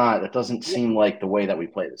 that doesn't seem like the way that we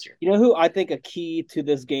play this year. You know who I think a key to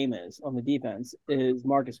this game is on the defense is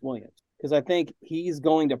Marcus Williams. Because I think he's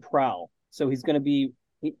going to prowl. So he's going to be,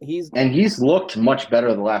 he's looked much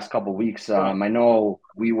better the last couple of weeks. I know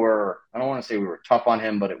I don't want to say we were tough on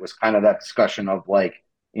him, but it was kind of that discussion of like,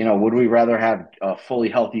 would we rather have a fully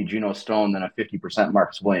healthy Geno Stone than a 50%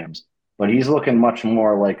 Marcus Williams? But he's looking much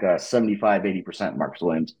more like a 75, 80% Marcus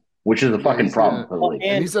Williams, which is a fucking problem for the league.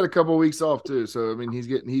 And he's had a couple of weeks off too. So I mean, he's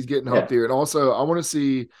getting healthier. And also, I want to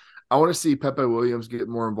see Pepe Williams get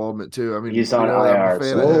more involvement too. I mean, he's on IR.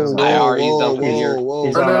 He's done for the year.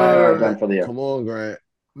 He's on IR done for the year. Come on, Grant.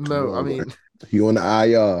 No, I mean, he on the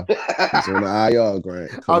IR. He's on the IR,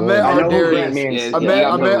 Grant. I met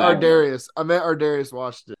Ardarius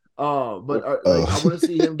Washington. But I want to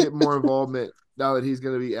see him get more involvement now that he's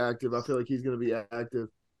going to be active. I feel like he's going to be active.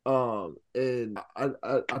 And I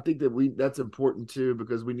think that that's important too,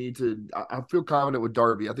 because we need to. I feel confident with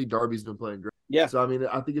Darby. I think Darby's been playing great. Yeah. So I mean,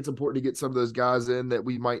 I think it's important to get some of those guys in that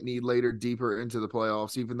we might need later, deeper into the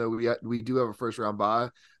playoffs. Even though we do have a first round bye,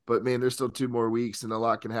 but man, there's still 2 more weeks, and a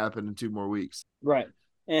lot can happen in 2 more weeks. Right,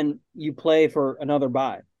 and you play for another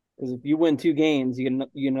bye because if you win 2 games, you get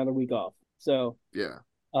another week off. So yeah.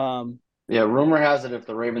 Yeah, rumor has it if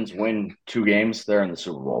the Ravens win 2 games, they're in the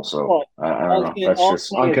Super Bowl. So I don't know. That's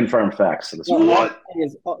just unconfirmed facts.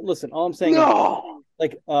 Listen, all I'm saying is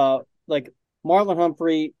like Marlon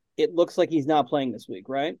Humphrey, it looks like he's not playing this week,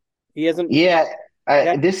 right? He hasn't. Yeah,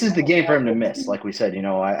 this is the game for him to miss. Like we said,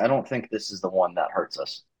 I don't think this is the one that hurts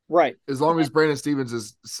us. Right. As long as Brandon Stevens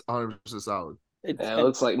is 100% solid. It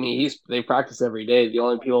looks like they practice every day. The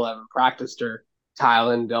only people that haven't practiced are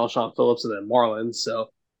Tylen, Delshon Phillips, and then Marlins. So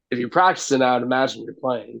if you're practicing, I would imagine you're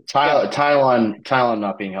playing. Tylen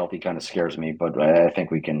not being healthy kind of scares me, but I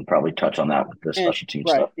think we can probably touch on that with the special team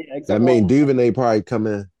stuff. Yeah, exactly. I mean, Duvernay probably come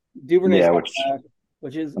in. Duvernay's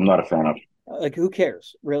which is I'm not a fan of. Like, who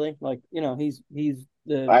cares, really? Like, he's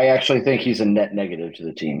the. I actually think he's a net negative to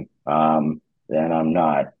the team. And I'm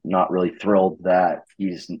not really thrilled that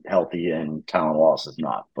he's healthy and Tylan Wallace is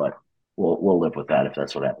not, but we'll live with that if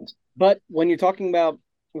that's what happens. But when you're talking about,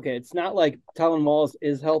 okay, it's not like Tylan Wallace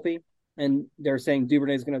is healthy and they're saying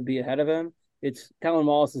Duvernay is going to be ahead of him. It's Tylan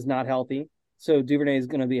Wallace is not healthy, so Duvernay is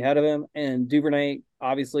going to be ahead of him. And Duvernay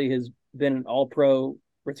obviously has been an all-pro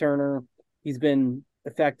returner. He's been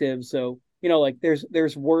effective. So,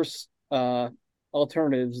 there's worse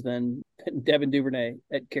alternatives than Devin Duvernay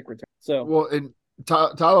at kick return. So, well, and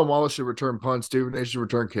Tylan Wallace should return punts. Duvernay should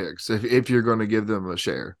return kicks if you're going to give them a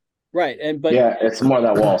share. Right, but it's more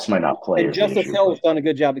that Wallace might not play. And Justice Hill has done a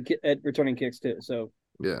good job at returning kicks too. So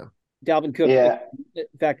yeah, Dalvin Cook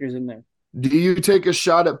factors in there. Do you take a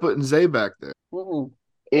shot at putting Zay back there? Mm-mm.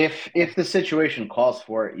 If the situation calls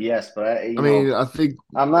for it, yes. But I think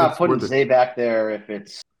I'm not putting Zay back there if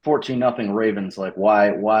it's 14-0 Ravens. Like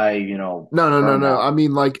why? No. I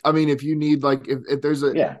mean, if you need if there's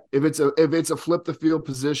if it's a flip the field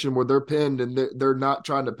position where they're pinned and they're not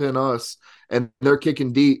trying to pin us and they're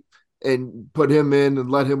kicking deep. and put him in and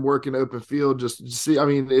let him work in open field. Just see, I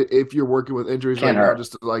mean, if you're working with injuries Can't right now, hurt.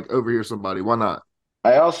 just to like overhear somebody, why not?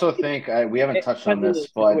 I also think we haven't touched on this,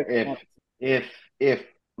 but if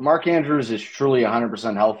Mark Andrews is truly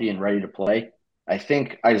 100% healthy and ready to play, I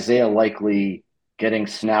think Isaiah Likely getting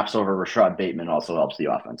snaps over Rashad Bateman also helps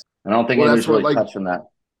the offense. I don't think anybody's really touched on that.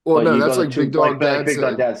 Well, but no, that's like Big Dog Dad Big said.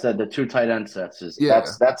 Dog Dad said the 2 tight end sets is Yeah,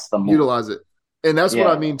 that's the move. Utilize it. And that's what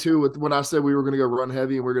I mean too with when I said we were going to go run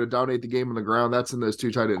heavy and we're going to dominate the game on the ground. That's in those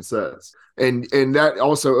 2 tight end sets, and that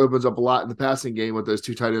also opens up a lot in the passing game with those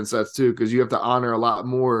 2 tight end sets too, because you have to honor a lot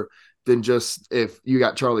more than just if you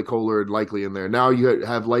got Charlie Kohler and Likely in there. Now you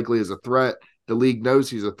have Likely as a threat. The league knows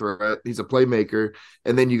he's a threat. He's a playmaker,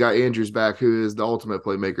 and then you got Andrews back, who is the ultimate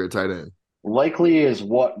playmaker at tight end. Likely is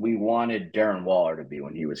what we wanted Darren Waller to be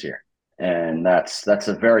when he was here, and that's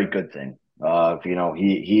a very good thing.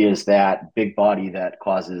 He is that big body that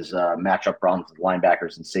causes matchup problems with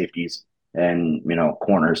linebackers and safeties and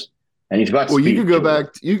corners. And he's got speed. You could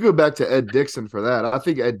go back to Ed Dixon for that. I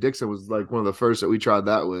think Ed Dixon was like one of the first that we tried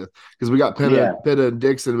that with, because we got Pitta and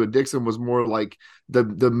Dixon, but Dixon was more like the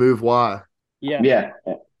move Y. Yeah.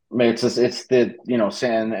 I mean, it's the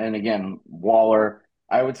and again Waller.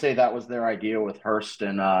 I would say that was their idea with Hurst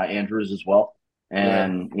and Andrews as well.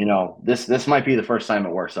 And this might be the first time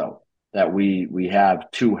it works out, that we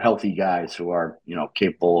have 2 healthy guys who are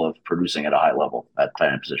capable of producing at a high level at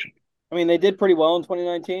tight end position. I mean, they did pretty well in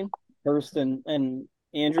 2019, Hurst and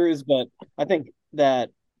Andrews, but I think that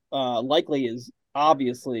Likely is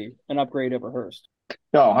obviously an upgrade over Hurst.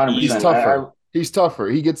 No, 100%. He's tougher. He's tougher.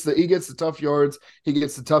 He gets the tough yards. He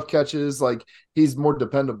gets the tough catches. Like, he's more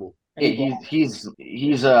dependable. He's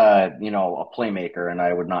a playmaker, and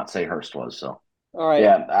I would not say Hurst was. So all right.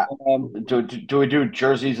 Yeah. Do we do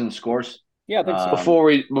jerseys and scores? Yeah, I think so.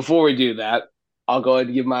 Before we do that, I'll go ahead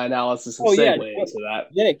and give my analysis and segue into that.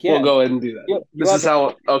 Yeah. We'll go ahead and do that. This is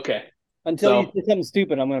how. Okay. Until you say something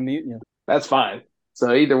stupid, I'm going to mute you. That's fine.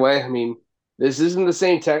 So either way, I mean, this isn't the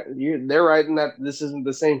same they're right in that this isn't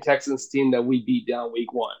the same Texans team that we beat down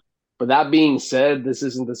week 1. But that being said, this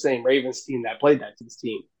isn't the same Ravens team that played that Texans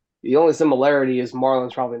team. The only similarity is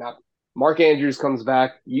Marlon's probably not. Mark Andrews comes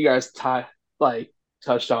back. You guys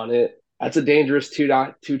touched on it. That's a dangerous two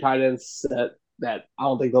tight end set that I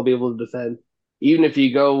don't think they'll be able to defend. Even if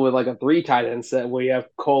you go with like a 3 tight end set where you have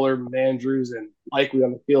Kohler, Andrews, and Likely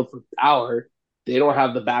on the field for power, they don't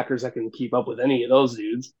have the backers that can keep up with any of those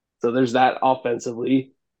dudes. So there's that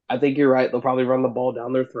offensively. I think you're right. They'll probably run the ball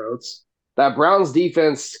down their throats. That Browns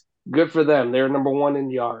defense, good for them. They're number 1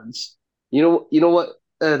 in yards. You know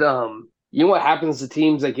what happens to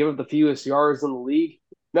teams that give up the fewest yards in the league?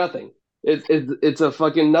 Nothing. It's a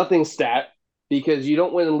fucking nothing stat, because you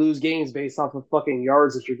don't win and lose games based off of fucking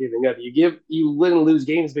yards that you're giving up. You win and lose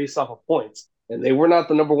games based off of points. And they were not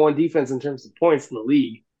the number 1 defense in terms of points in the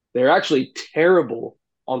league. They're actually terrible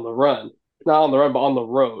on the run. Not on the run, but on the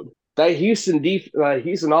road. That Houston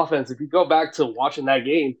offense, if you go back to watching that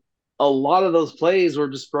game, a lot of those plays were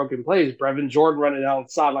just broken plays. Brevin Jordan running down the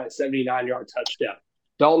sideline, 79-yard touchdown.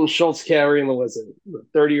 Dalton Schultz carrying the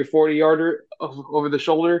 30 or 40-yarder over the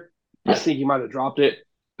shoulder. I think he might have dropped it.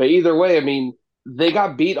 But either way, I mean, they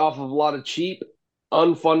got beat off of a lot of cheap,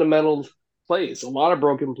 unfundamental plays, a lot of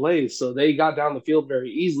broken plays. So they got down the field very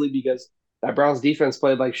easily because that Browns defense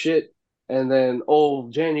played like shit. And then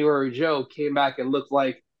old January Joe came back and looked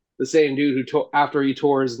like the same dude who after he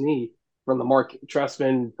tore his knee from the Mark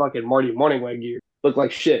Trestman fucking Marty Morningweg gear. Looked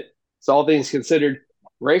like shit. So all things considered,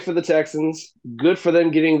 great for the Texans. Good for them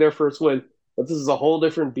getting their first win. But this is a whole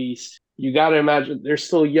different beast. You got to imagine they're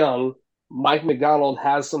still young. Mike McDonald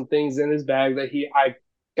has some things in his bag that I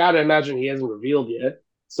got to imagine he hasn't revealed yet.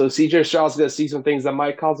 So CJ Stroud's going to see some things that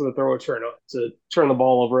might cause him to turn the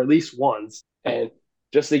ball over at least once. And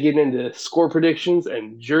just to get into score predictions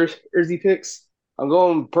and jersey picks, I'm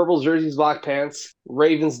going purple jerseys, black pants,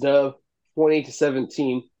 Ravens dub,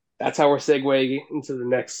 20-17. That's how we're segueing into the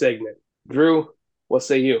next segment. Drew, what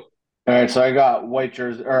say you? All right, so I got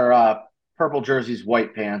purple jerseys,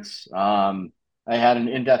 white pants. I had an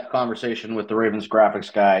in-depth conversation with the Ravens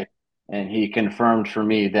graphics guy, and he confirmed for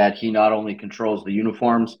me that he not only controls the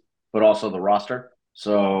uniforms, but also the roster.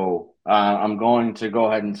 So I'm going to go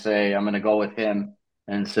ahead and say I'm going to go with him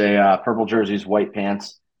and say purple jerseys, white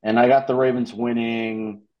pants. And I got the Ravens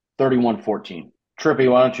winning 31-14.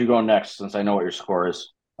 Trippy, why don't you go next since I know what your score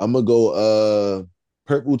is? I'm going to go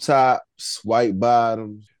purple tops, white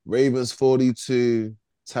bottoms, Ravens 42,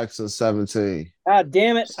 Texans 17. God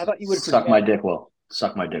damn it. I thought you would have Suck my dick, Will.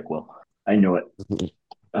 Suck my dick, Will. I knew it.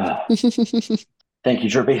 Thank you,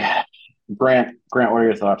 Trippy. Grant, what are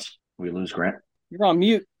your thoughts? We lose Grant. You're on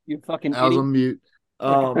mute, you fucking I was idiot. on mute.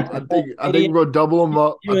 I think we're gonna double them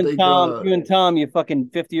up. You and Tom, you fucking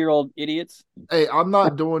 50-year-old idiots. Hey, I'm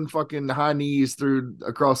not doing fucking high knees through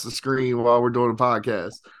across the screen while we're doing a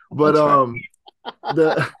podcast. But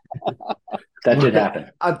that did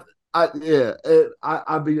happen. I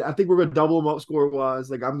think we're gonna double them up score wise.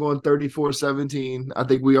 Like I'm going 34-17. I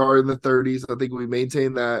think we are in the 30s. I think we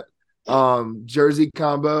maintain that. Jersey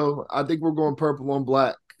combo. I think we're going purple on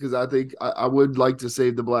black because I think I would like to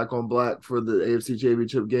save the black on black for the AFC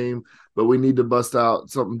Championship game, but we need to bust out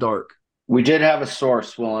something dark. We did have a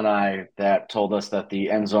source, Will and I, that told us that the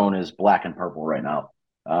end zone is black and purple right now.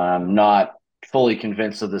 I'm not fully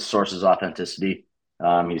convinced of this source's authenticity.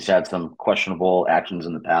 He's had some questionable actions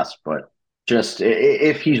in the past, but just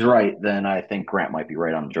if he's right, then I think Grant might be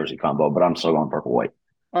right on the jersey combo, but I'm still going purple white.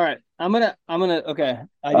 All right. I'm gonna okay.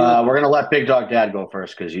 We're gonna let Big Dog Dad go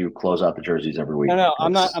first because you close out the jerseys every week. No,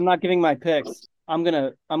 I'm not giving my picks. I'm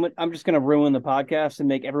just gonna ruin the podcast and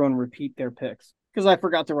make everyone repeat their picks because I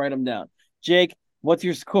forgot to write them down. Jake, what's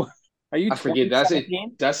your score? Are you? I forget. Did I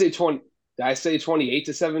say 20? Did I say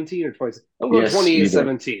 28-17 or 20? I'm going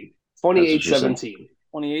 28-17. 28-17.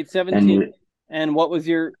 28-17. And what was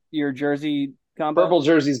your jersey combo? Purple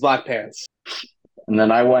jerseys, black pants. And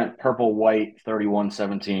then I went purple white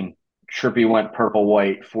 31-17. Trippy went purple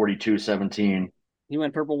white 42-17. He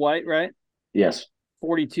went purple white, right? Yes.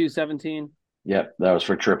 42-17. Yep, that was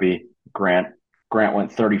for Trippy. Grant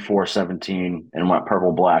went 34-17 and went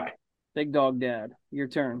purple black. Big Dog Dad, your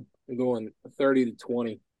turn. I'm going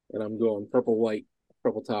 30-20, and I'm going purple white,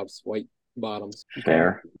 purple tops, white bottoms.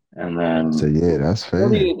 Fair. And then So yeah, that's fair.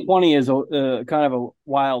 30-20 is kind of a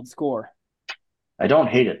wild score. I don't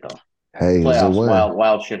hate it though. Hey, it's a Playoffs, win.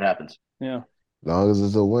 wild shit happens. Yeah. As long as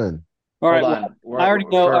it's a win. All right. Hold on. I already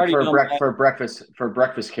know. For breakfast,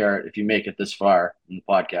 Carrot, if you make it this far in the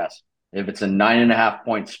podcast, if it's a 9.5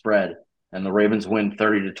 point spread and the Ravens win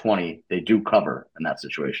 30-20, they do cover in that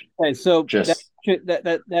situation. Okay, so just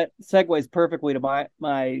that segues perfectly to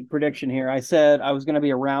my prediction here. I said I was going to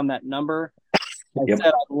be around that number. I said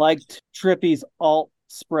I liked Trippy's alt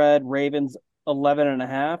spread Ravens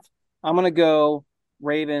 11.5. I'm going to go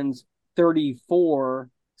Ravens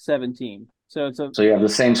 34-17. So you have the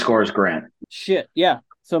same score as Grant. Shit, yeah.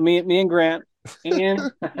 So me and Grant and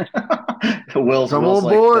Will's on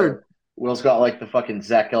like board. Will's got like the fucking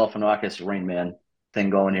Zach Galifianakis Rain Man thing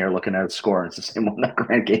going here, looking at his score. And it's the same one that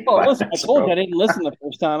Grant gave. Oh, listen, I told you I didn't listen the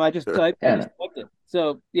first time. I just typed it.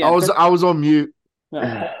 So yeah, I was on mute.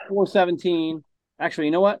 4-17. Actually,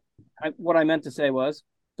 you know what? What I meant to say was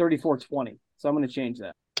 34-20. So I'm going to change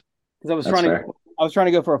that because I was trying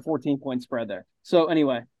to go for a 14-point spread there. So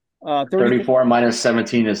anyway, 34 minus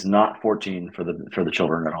 17 is not 14 for the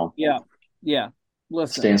children at home. Yeah.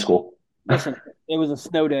 Listen, stay in school. Listen, it was a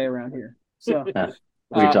snow day around here. So we can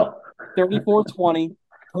tell. 34-20,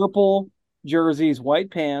 purple jerseys,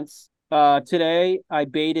 white pants. Today I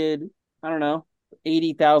baited, I don't know,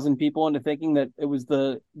 80,000 people into thinking that it was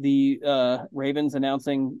the Ravens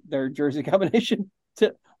announcing their jersey combination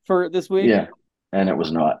for this week. Yeah, and it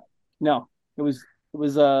was not. No, it was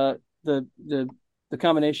the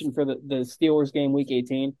combination for the Steelers game week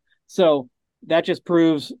 18. So that just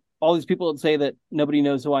proves all these people that say that nobody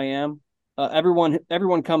knows who I am. Everyone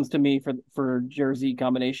comes to me for jersey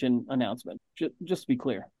combination announcement. Just to be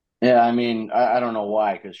clear. Yeah, I mean, I don't know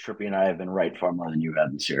why, because Trippy and I have been right far more than you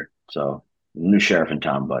have this year. So new sheriff in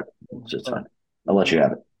town, but it's just fine. I'll let you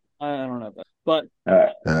have it. I don't know that, but all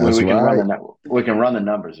right, we can run the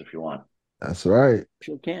numbers if you want. That's right.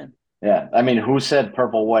 Sure can. Yeah, I mean, who said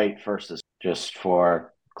purple white first? Just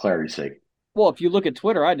for clarity's sake. Well, if you look at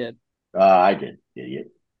Twitter, I did. I did, idiot.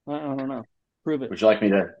 I don't know. Prove it. Would you like me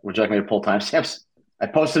to pull timestamps? I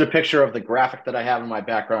posted a picture of the graphic that I have in my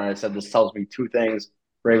background. And I said this tells me two things: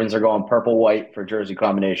 Ravens are going purple white for jersey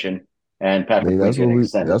combination, and Patrick. That's what we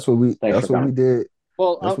did.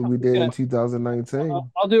 Well, that's what we did in 2019.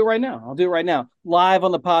 I'll do it right now. Live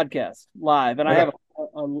on the podcast. Live, and I have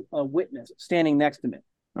a witness standing next to me.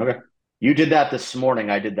 Okay. You did that this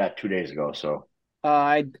morning. I did that 2 days ago. So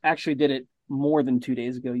I actually did it more than 2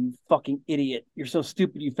 days ago. You fucking idiot! You're so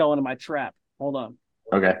stupid. You fell into my trap. Hold on.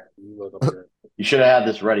 Okay. You should have had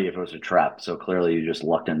this ready if it was a trap. So clearly you just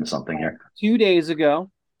lucked into something here. 2 days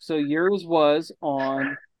ago. So yours was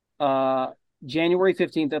on January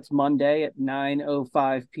 15th. That's Monday at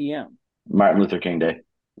 9:05 p.m. Martin Luther King Day.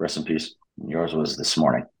 Rest in peace. Yours was this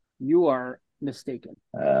morning. You are mistaken.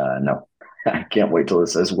 No. I can't wait till it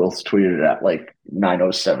says Will's tweeted it at like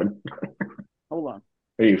 9:07. Hold on.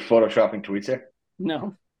 Are you photoshopping tweets here?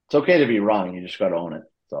 No. It's okay to be wrong. You just got to own it.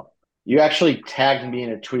 So you actually tagged me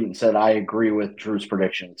in a tweet and said, I agree with Drew's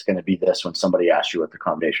prediction. It's going to be this when somebody asked you what the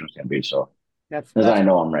combination was going to be. So That's I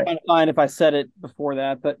know I'm right. fine if I said it before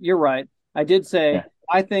that, but you're right. I did say Yeah.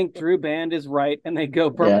 I think Drew Band is right, and they go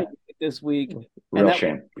perfect this week. Real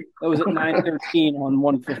shame. That was at 9:13 on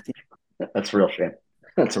 1:15. That's a real shame.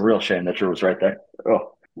 That's a real shame that Drew was right there.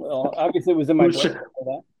 Oh, well, obviously it was in my brain for that.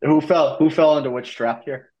 Who fell into which trap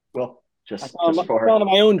here? Well, I fell into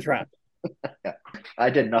my own trap. Yeah, I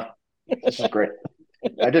did nothing. This is great.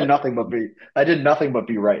 I did nothing but be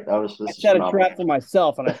right. That was just. I set a trap for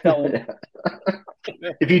myself, and I fell in.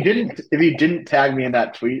 If you didn't tag me in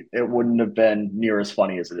that tweet, it wouldn't have been near as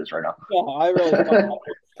funny as it is right now. Yeah, I really.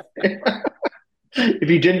 If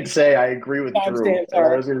you didn't say I agree with Drew, I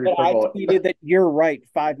tweeted that you're right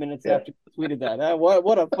 5 minutes after you tweeted that.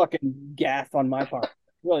 What a fucking gaffe on my part.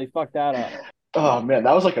 Really fucked that up. Oh man,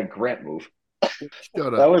 that was like a Grant move. Shut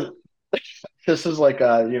up. That was. This is like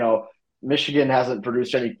Michigan hasn't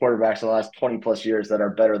produced any quarterbacks in the last 20 plus years that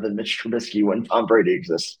are better than Mitch Trubisky when Tom Brady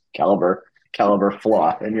exists. Caliber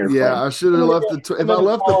flaw in your Yeah, plan. I should have left if I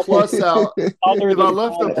left the plus out. If I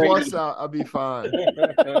left the plus out, I'd be fine.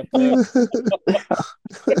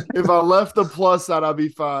 If I left the plus out, I'd be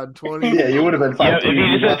fine. 20. Yeah, you would have been fine. Yeah, if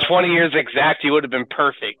you just said 20 years exact, you would have been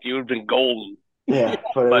perfect. You would have been golden. Yeah,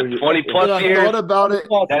 but 20 plus years. I thought about it.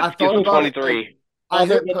 I thought about 23. It. I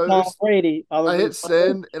hit post. Brady, I hit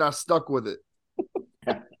send, and I stuck with it.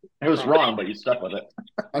 It was wrong, but you stuck with it.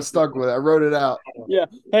 I stuck with it. I wrote it out. Yeah.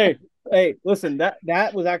 Hey, listen,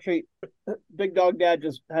 that was actually Big Dog Dad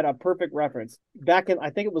just had a perfect reference. Back in,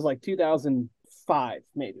 I think it was like 2005,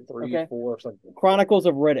 maybe. 3, 4 or something. Chronicles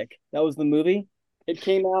of Riddick. That was the movie. It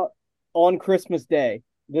came out on Christmas Day.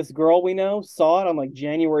 This girl we know saw it on like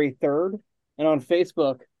January 3rd, and on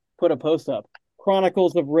Facebook put a post up.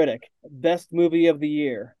 Chronicles of Riddick, best movie of the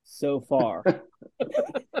year so far.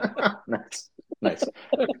 Nice.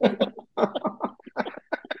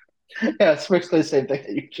 Yeah, it's basically the same thing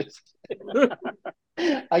that you just.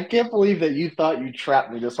 I can't believe that you thought you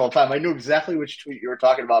trapped me this whole time. I knew exactly which tweet you were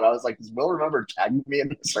talking about. I was like, does Will remember tagging me in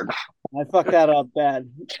this or not? I fucked that up bad.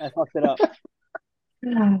 I fucked it up.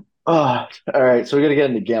 All right, so we got to get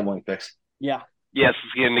into gambling picks. Yeah. Yes,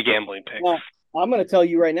 let's get into gambling picks. Well, I'm going to tell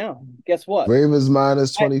you right now. Guess what? Ravens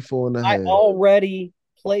minus 24 and a half. I already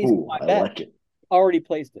placed my bet. I like it. Already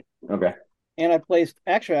placed it. Okay. And I placed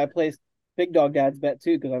Big Dog Dad's bet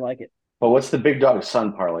too because I like it. But what's the Big Dog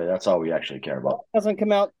Son parlay? That's all we actually care about. It doesn't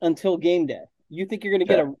come out until game day. You think you're going to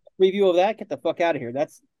get a review of that? Get the fuck out of here.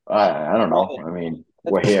 That's I don't know. I mean,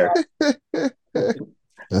 we're here. That's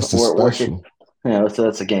the special. Yeah,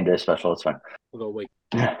 that's a game day special. It's fine. We'll go wait.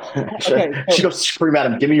 She goes scream at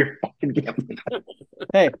him. Give me your fucking gambling.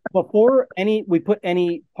 Hey, before we put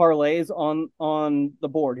any parlays on the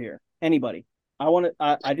board here, anybody. I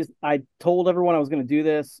told everyone I was going to do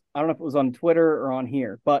this. I don't know if it was on Twitter or on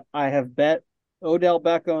here, but I have bet Odell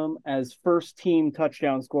Beckham as first team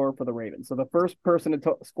touchdown scorer for the Ravens. So the first person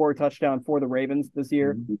to score a touchdown for the Ravens this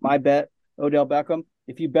year, my bet, Odell Beckham.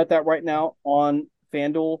 If you bet that right now on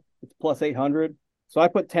FanDuel, it's plus 800. So I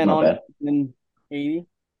put 10 on it and 80.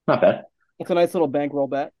 Not bad. It's a nice little bankroll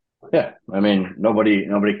bet. Yeah, I mean, nobody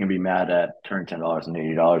can be mad at turning $10 into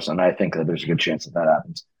 $80, and I think that there's a good chance that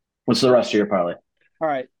happens. What's the rest of your parlay? All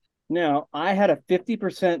right. Now, I had a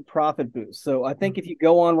 50% profit boost. So I think if you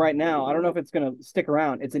go on right now, I don't know if it's going to stick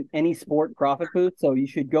around. It's an any sport profit boost. So you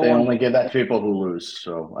should go on. They only give that to people who lose.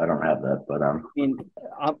 So I don't have that, but I mean,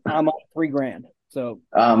 I'm up $3,000. So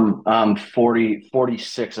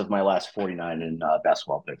 46 of my last 49 in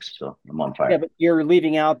basketball picks. So I'm on fire. Yeah, but you're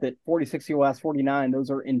leaving out that 46 of your last 49,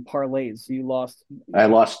 those are in parlays. So you lost. I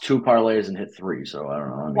lost 2 parlays and hit 3. So I don't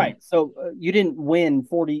know. I mean, right. So you didn't win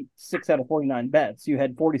 46 out of 49 bets. You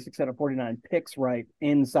had 46 out of 49 picks right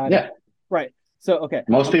inside. Yeah. Right. So, okay.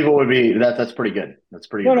 Most people would be that's pretty good. That's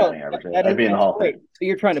pretty good batting average. I'd be in the Hall of Fame. So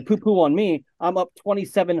you're trying to poo-poo on me. I'm up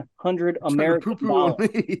 2,700 American dollars.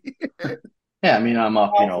 Yeah, I mean, I'm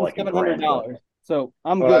up, like $700. So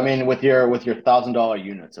I'm good. I mean, with your $1,000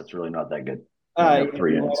 units, that's really not that good.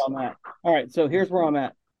 Three units. On that. All right, so here's where I'm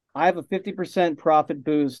at. I have a 50% profit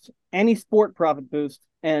boost, any sport profit boost,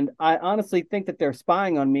 and I honestly think that they're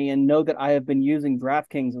spying on me and know that I have been using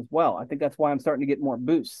DraftKings as well. I think that's why I'm starting to get more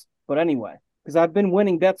boosts. But anyway, because I've been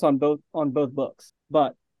winning bets on both books.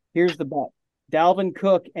 But here's the bet: Dalvin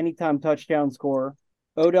Cook, anytime touchdown scorer;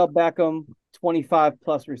 Odell Beckham, 25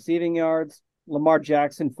 plus receiving yards; Lamar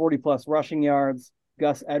Jackson, 40 plus rushing yards;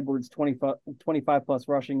 Gus Edwards, 25 plus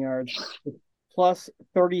rushing yards, plus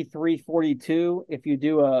 33.42. If you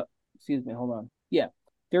do hold on. Yeah,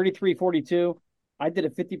 33.42. I did a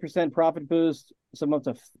 50% profit boost, so I'm up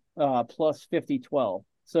to plus 50.12.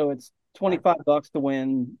 So it's $25 to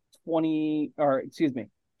win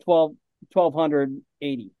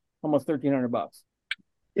 1,280. almost $1,300.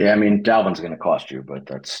 Yeah, I mean Dalvin's going to cost you, but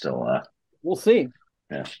that's still we'll see.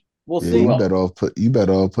 Yeah, we'll Yeah, see. you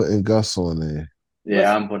better off putting Gus on there. Yeah,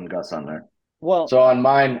 Listen, I'm putting Gus on there. Well, so on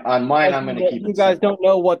mine, I'm going to keep it. You guys simple. don't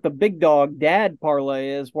know what the big dog dad parlay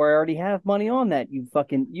is, where I already have money on that. You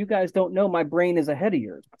guys don't know. My brain is ahead of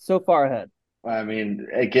yours, so far ahead. I mean,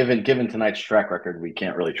 given tonight's track record, we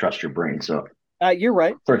can't really trust your brain. So you're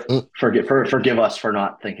right. Forgive us for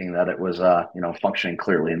not thinking that it was functioning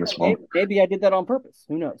clearly in this moment. Maybe I did that on purpose.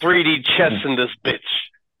 Who knows? 3D chess in this bitch.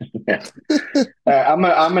 Yeah.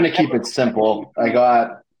 I'm gonna keep it simple. I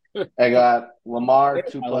got Lamar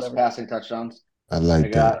 2+ passing touchdowns. I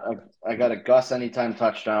like that. I got a Gus anytime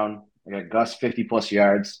touchdown. I got Gus 50+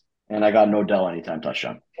 yards, and I got an Odell anytime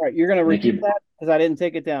touchdown. All right, you're gonna repeat that because I didn't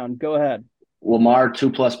take it down. Go ahead. Lamar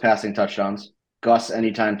 2+ passing touchdowns, Gus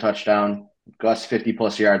anytime touchdown, Gus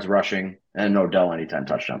 50+ yards rushing, and Odell anytime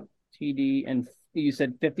touchdown. TD, and you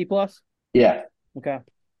said 50+? Yeah. Okay.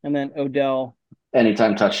 And then Odell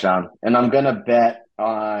anytime touchdown. And I'm gonna bet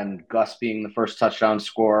on Gus being the first touchdown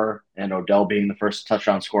scorer and Odell being the first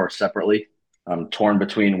touchdown scorer separately. I'm torn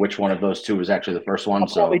between which one of those two is actually the first one. I'll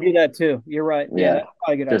probably do that too. You're right. Yeah, that's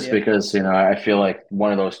probably a good idea. Because I feel like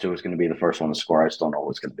one of those two is going to be the first one to score. I just don't know who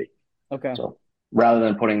it's going to be. Okay. So rather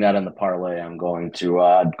than putting that in the parlay, I'm going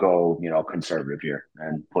to go conservative here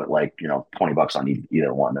and put $20 on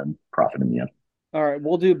either one and profit in the end. All right,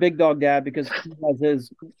 we'll do Big Dog Dad because he has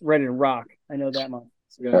his ready to rock. I know that much.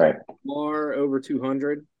 So all right. Lamar over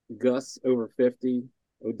 200, Gus over 50,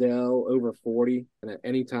 Odell over 40, and at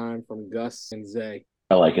any time from Gus and Zay.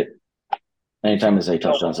 I like it. Anytime there's 8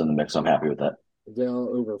 touchdowns in the mix, I'm happy with that. Odell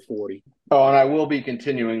over 40. Oh, and I will be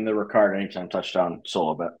continuing the Ricard anytime touchdown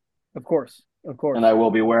solo bet. Of course. And I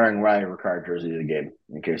will be wearing Ryan Ricard jersey to the game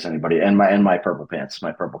in case anybody, and my purple pants,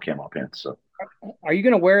 my purple camo pants. So, are you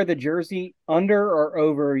going to wear the jersey under or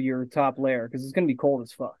over your top layer? Because it's going to be cold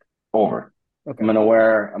as fuck. Over. Okay. I'm gonna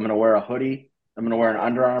wear a hoodie. I'm gonna wear an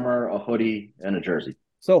Under Armour, a hoodie, and a jersey.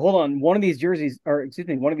 So hold on, one of these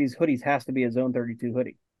hoodies has to be a Zone 32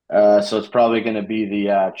 hoodie. So it's probably gonna be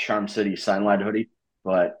the Charm City Signline hoodie,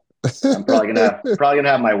 but I'm probably gonna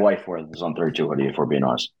have my wife wear the Zone 32 hoodie if we're being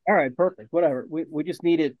honest. All right, perfect. Whatever. We just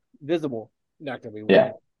need it visible. Not gonna be warm.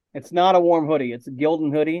 Yeah. It's not a warm hoodie. It's a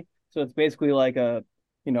Gildan hoodie, so it's basically like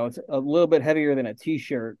it's a little bit heavier than a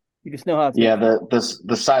t-shirt. You just know how it's. Yeah,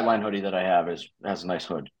 the sideline hoodie that I have has a nice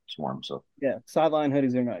hood. It's warm, so. Yeah, sideline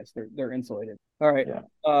hoodies are nice. They're insulated. All right.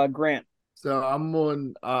 Yeah. Grant. So I'm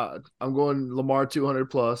going Lamar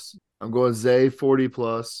 200+. I'm going Zay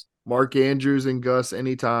 40+. Mark Andrews and Gus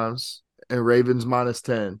anytimes, and Ravens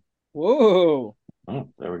 -10. Whoa. Oh,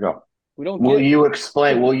 there we go. Will you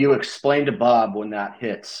explain to Bob when that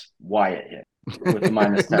hits why it hit with the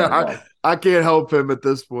 -10? No, I can't help him at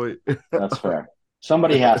this point. That's fair.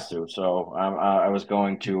 Somebody has to. So I was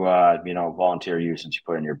going to volunteer you since you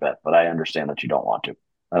put in your bet, but I understand that you don't want to.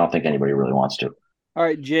 I don't think anybody really wants to. All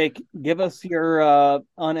right, Jake, give us your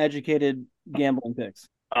uneducated gambling picks.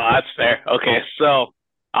 Oh, that's fair. Okay, so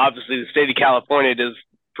obviously the state of California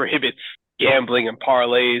prohibits gambling and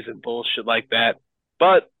parlays and bullshit like that.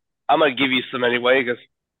 But I'm going to give you some anyway because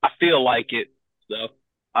I feel like it. So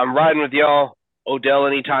I'm riding with y'all. Odell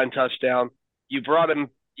anytime touchdown. You brought him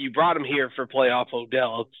here for playoff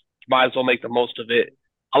Odell. Might as well make the most of it.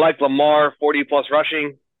 I like Lamar 40+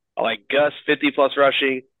 rushing. I like Gus 50+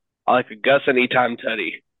 rushing. I like a Gus anytime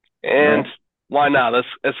tutty. And why not?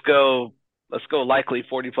 Let's go likely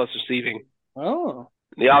 40+ receiving. Oh.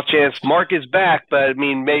 The off chance Mark is back, but I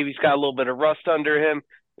mean maybe he's got a little bit of rust under him.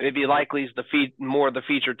 Maybe likely is more of the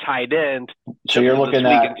featured tight end. So you're looking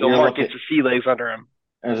at Mark gets the sea legs under him.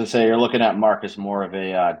 As I say, you're looking at Mark as more of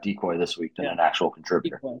a decoy this week than an actual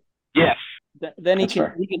contributor. Decoy. Yes. Then he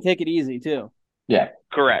can take it easy too. Yeah.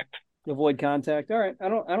 Correct. Avoid contact. All right. I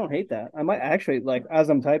don't hate that. I might actually as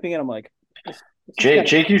I'm typing it, I'm like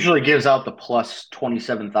Jake usually gives out the plus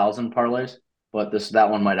 27,000 parlays, but that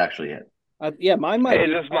one might actually hit. Mine might. Hey,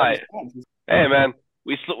 this might. Hey man,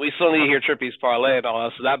 we still need to hear Trippy's parlay and all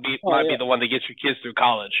that, so that might be the one that gets your kids through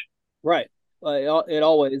college. Right. It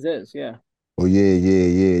always is. Yeah. Oh yeah.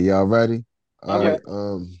 Y'all ready? All right.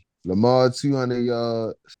 Lamar 200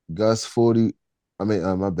 yards, Gus 40.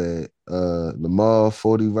 My bad. Lamar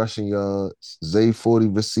 40 rushing yards, Zay 40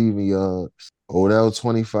 receiving yards, Odell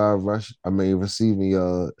 25 receiving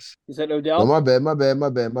yards. You said Odell? Oh, my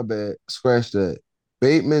bad. Scratch that.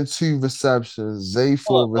 Bateman 2 receptions, Zay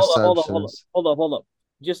 4 receptions. Hold up.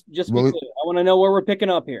 Just be clear. I want to know where we're picking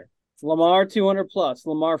up here. It's Lamar 200+,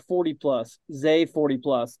 Lamar 40+, Zay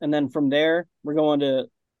 40+, and then from there we're going to.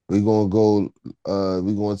 We're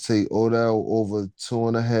gonna take Odell over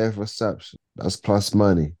 2.5 receptions. That's plus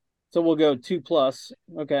money. So we'll go 2+.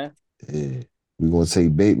 Okay. Yeah. We're going to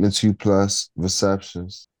take Bateman 2+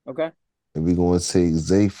 receptions. Okay. And we're going to take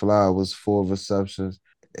Zay Flowers 4 receptions.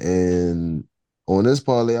 And on this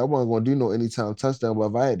parlay, I wasn't going to do no anytime touchdown, but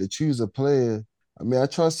if I had to choose a player, I mean, I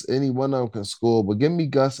trust any one of them can score, but give me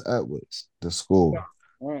Gus Edwards to score.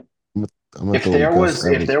 All right. I'm gonna If throw there Gus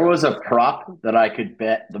Edwards. was a prop that I could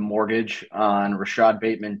bet the mortgage on Rashad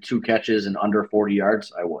Bateman 2 catches and under 40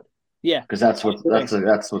 yards, I would. Yeah, because that's what's going to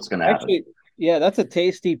happen. Actually, yeah, that's a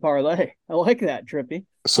tasty parlay. I like that, Trippy.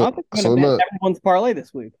 So I'm going to bet everyone's parlay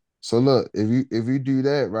this week. So look, if you do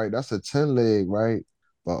that, right, that's a 10 leg, right?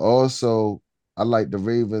 But also, I like the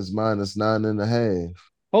Ravens -9.5.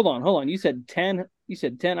 Hold on. You said 10.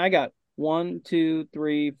 I got 1, 2,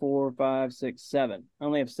 3, 4, 5, 6, 7. I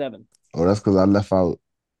only have 7. Oh, that's because I left out.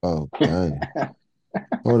 Oh, dang.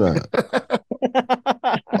 Hold on.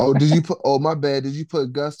 Oh, did you put? Oh, my bad. Did you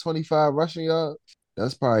put Gus 25 rushing yards?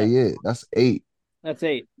 That's probably it. That's 8. That's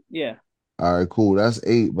 8. Yeah. All right, cool. That's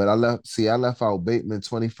 8. But I left out Bateman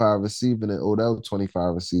 25 receiving and Odell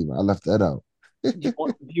 25 receiving. I left that out. Do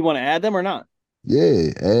you want to add them or not?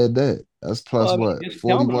 Yeah, add that. That's plus what?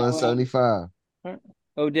 41.75. Right.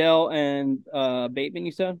 Odell and Bateman,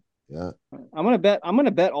 you said? Yeah. I'm gonna bet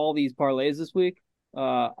all these parlays this week.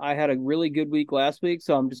 I had a really good week last week,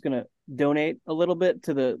 so I'm just gonna donate a little bit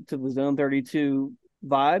to the Zone 32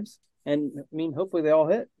 vibes. And I mean, hopefully they all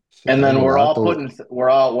hit. And then we're all putting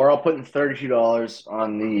 $32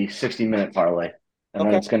 on the 60-minute parlay, and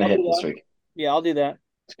then it's gonna hit this week. Yeah, I'll do that.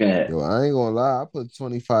 It's gonna hit. Yo, I ain't gonna lie. I put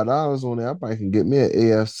 $25 on it. I probably can get me an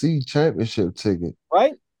AFC championship ticket.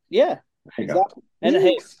 Right? Yeah. Exactly. And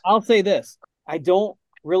hey, I'll say this: I don't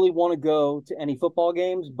really want to go to any football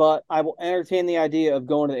games, but I will entertain the idea of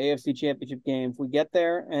going to the AFC Championship game if we get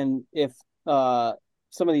there, and if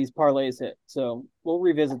some of these parlays hit. So we'll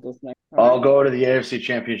revisit this next. I'll go to the AFC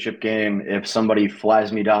Championship game if somebody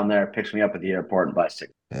flies me down there, picks me up at the airport, and buys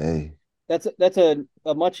tickets. Hey, that's a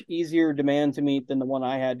much easier demand to meet than the one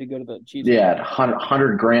I had to go to the Chiefs. Yeah,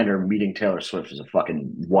 $100,000 or meeting Taylor Swift is a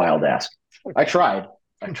fucking wild ask. I tried.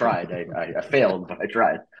 I failed, but I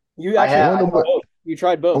tried. You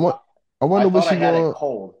tried both. I wonder what she had going. it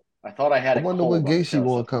cold. I thought I had it cold. I wonder what gate she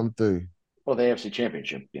going to come through. Well, the AFC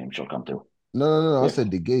Championship game she'll come through. No. Yeah. I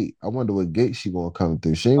said the gate. I wonder what gate she going to come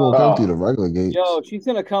through. She ain't going to come through the regular gate. Yo, she's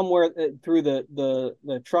going to come through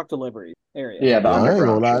the truck delivery area. Yeah, but I ain't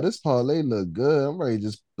gonna lie. This parlay look good. I'm ready to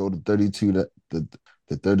just throw the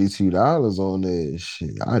 $32 on there.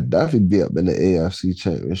 Shit, I'd definitely be up in the AFC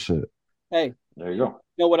Championship. Hey, there you go.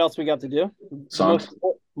 You know what else we got to do? Songs.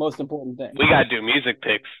 Most important thing. We got to do music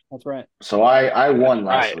picks. That's right. So I won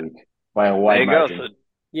last week by a wide margin.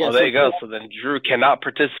 There you go. So then Drew cannot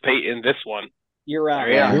participate in this one. You're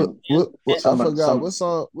right. Yeah. I forgot.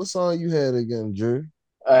 What song you had again, Drew?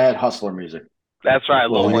 I had Hustler music. That's right,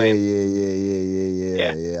 Lil Wayne.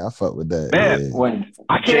 Yeah. I fuck with that. Man, yeah. When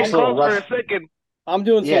I came close for a second. I'm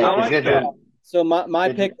doing something. I like that. So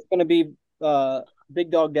my pick is going to be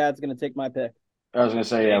Big Dog Dad's going to take my pick. I was going to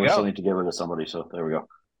say, we still need to get rid of somebody, so there we go.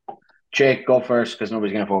 Jake, go first, because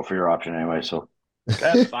nobody's going to vote for your option anyway, so.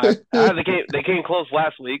 That's fine. They came close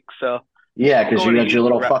last week, so. Yeah, because you had your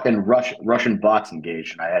little fucking Russian bots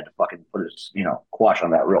engaged, and I had to fucking put a quash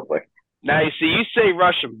on that real quick. Now, you see, you say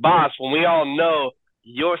Russian bots when we all know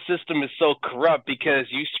your system is so corrupt because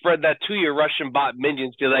you spread that to your Russian bot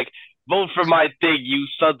minions. Be like, vote for my thing, you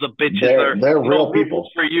sons of bitches. They're real people.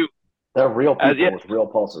 For you. They're real people with real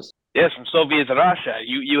pulses. Yes, from Soviets and Russia.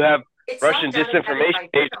 You have Russian disinformation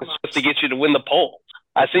agents to get you to win the poll.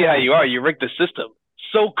 I see how you are. You rigged the system.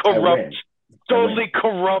 So corrupt. Totally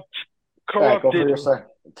corrupt. Corrupted. Go for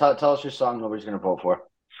tell us your song nobody's going to vote for.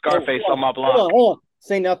 Scarface on my block. Hold on.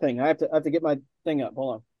 Say nothing. I have to get my thing up.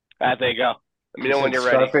 Hold on. There you go. Let me know when you're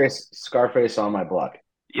ready. Scarface on my block.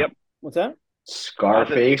 Yep. What's that?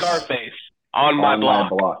 Scarface on my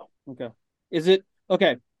block. Okay. Is it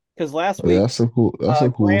okay? Because last week that's a cool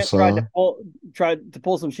Grant song. tried to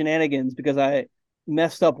pull some shenanigans because I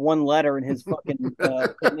messed up one letter in his fucking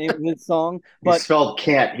name of his song. But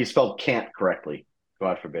he spelled can't correctly.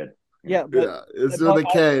 God forbid. Yeah, but it's with a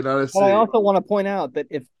K, not a C. But I also want to point out that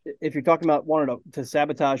if you're talking about wanting to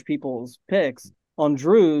sabotage people's picks, on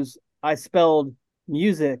Drew's, I spelled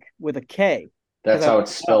music with a K. That's how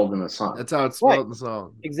it's spelled in the song. That's how it's spelled in the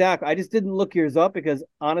song. Exactly. I just didn't look yours up because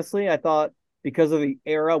honestly, I thought because of the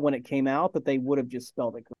era when it came out that they would have just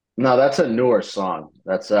spelled it correctly. No, that's a newer song.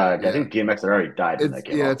 That's I think DMX had already died when that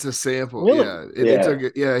came out. It's a sample.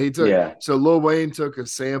 Really? He took. So Lil Wayne took a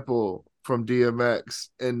sample from DMX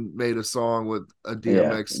and made a song with a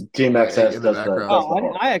Yeah, DMX DMX has in the does the background. does the Oh,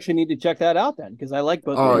 hook. I actually need to check that out then because I like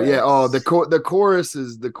both. Oh of them. yeah. Oh, the chorus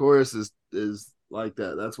is like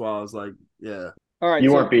that. That's why I was like, yeah. All right. You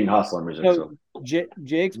so- weren't beating hustler music, So so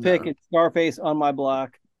Jake's No. pick is Scarface on my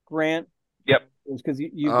block. Grant, Yep. because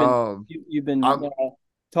you've been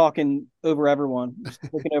talking over everyone, just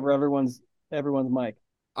looking over everyone's mic.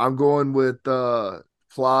 I'm going with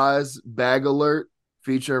Flies Bag Alert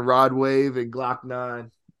featuring Rod Wave and Glock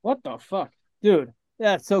 9. What the fuck, dude?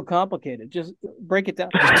 That's so complicated. Just break it down.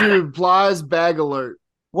 Dude, Flies Bag Alert.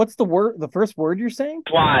 What's the word? The first word you're saying?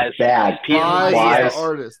 Plies. bad. Plies Plies. is the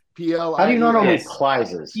artist. PL. How do you not know who Yes.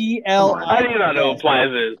 Plies is? PL. Come on. How do you not know who Plies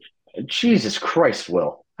is? Jesus Christ,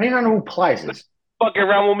 Will. How do you not know who Plies is? Fucking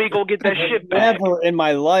around with me, go get that shit back. Never in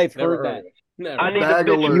my life Never heard heard that. of it. Never. I need Bag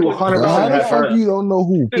the bitch alert. who You was- 100% How the have fuck heard. you don't know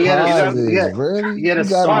who He had a- Plies he had- is? Really? he had a You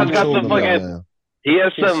gotta song be got the trolling fucking- right now. He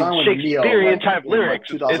has His some song with Neo, Shakespearean like, type in, like, lyrics.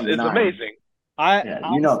 It's 2009. amazing.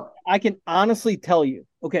 Yeah, you know. I can honestly tell you.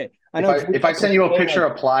 Okay, I If know. if I send you a picture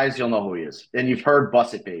of Plies, you'll know who he is. And you've heard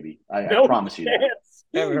Bust It Baby. I promise you that.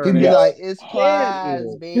 Never heard He'd of be it. like, it's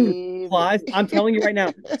Plies, baby. Plies. I'm telling you right now.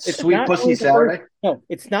 It's Sweet not Pussy only the Saturday. first- no,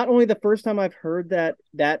 it's not only the first time I've heard that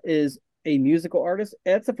is a musical artist.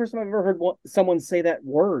 That's the first time I've ever heard someone say that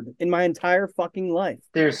word in my entire fucking life.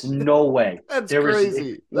 There's no way. That's There was-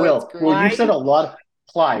 crazy. Will, That's crazy. Will, you said a lot of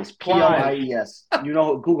Plies. Plies. Plies. You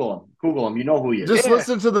know, Google him. You know who he is. Just Yeah.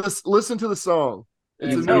 listen to the song.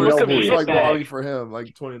 It's You a know new who it's he like is. Bobby for him, like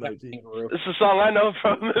 2019. It's a song I know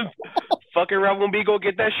from Fucking around with me, go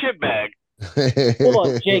get that shit bag. Hold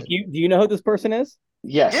on, Jake. Do you know who this person is?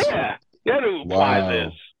 Yes. Yeah. Yeah, who Wow. Plies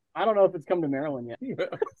is. I don't know if it's come to Maryland yet.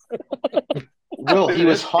 Will, he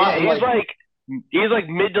was hot. He's Like, like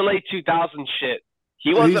mid to late 2000 shit. He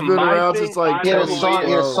He's wasn't been my around thing. since, like, I he had know a who song. he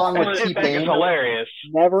He had a is. song with That shit back is T-Pain. hilarious.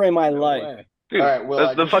 Never in my No life. way. Dude, All right,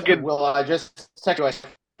 Will. the fucking Will, I just texted you. I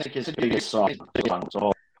think his biggest song.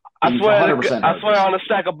 So I he's swear, 100% I swear heard on a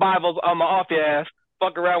stack of Bibles, I'm off your ass.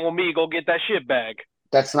 Fuck around with me, go get that shit bag.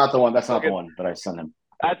 That's not the one. That's not the one that I sent him.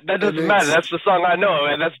 That doesn't And matter. it's- That's the song I know,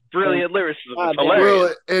 and that's brilliant lyricism. Ah, It's damn.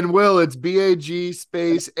 hilarious. Will, it's BAG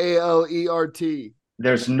space ALERT.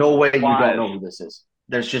 There's no way you Plies. don't know who this is.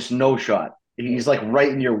 There's just no shot. He's like right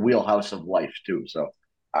in your wheelhouse of life too. So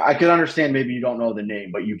I can understand maybe you don't know the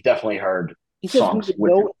name, but you've definitely heard He says we songs would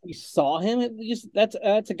with know him. if we saw him.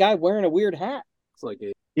 That's a guy wearing a weird hat. It's like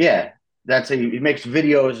a Yeah, he makes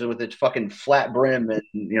videos with its fucking flat brim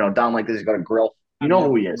and down like this. He's got a grill. You know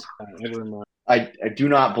who he is. never in my I do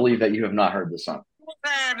not believe that you have not heard this song.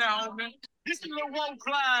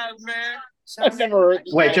 I've never heard.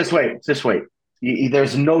 Wait, just wait.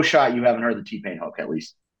 There's no shot you haven't heard the T-Pain hook at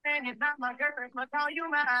least.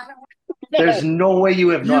 There's no way you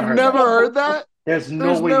have not You've heard never that. heard that? There's no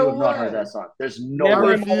There's way no you have not way. heard that song. There's no Never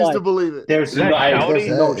way. in my refuse to life. believe it. There's Is that no, shouty? there's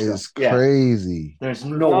no That is yeah. crazy. There's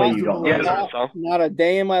no way you don't. Yeah, know there's that. a song. Not a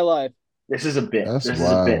day in my life. This is a bit. That's This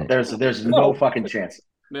wild. is a bit. There's no fucking chance.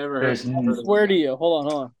 never heard. There's never heard of Swear it. to you.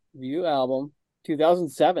 Hold on. View album,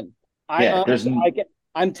 2007. Yeah, there's-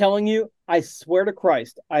 I'm telling you, I swear to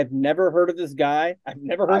Christ, I've never heard of this guy. I've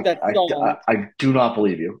never heard that song. I do not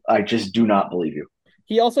believe you. I just do not believe you.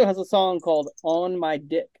 He also has a song called "On My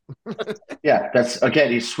Dick." Yeah, that's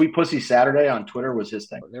again. He's Sweet Pussy Saturday on Twitter was his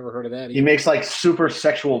thing. Never heard of that. He Either. makes like super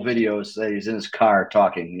sexual videos that he's in his car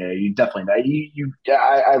talking. Yeah, you definitely know.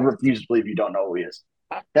 I refuse to believe you don't know who he is.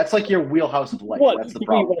 That's like your wheelhouse of life. What? That's the We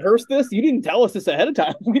problem. rehearsed this? You didn't tell us this ahead of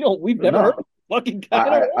time. We've never No. heard of this fucking guy.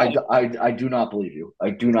 in our life. I do not believe you. I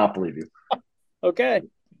do not believe you. Okay.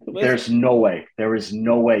 Listen. There's no way. There is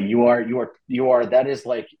no way. You are. That is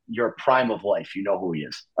like your prime of life. You know who he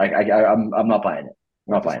is. I'm not buying it.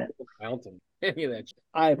 I'm not buying it. Mountain. Any of that. Shit.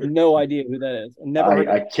 I have no idea who that is. I've never heard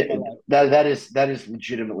I of can't. That is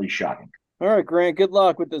legitimately shocking. All right, Grant. Good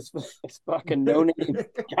luck with this fucking no name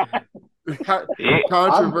guy.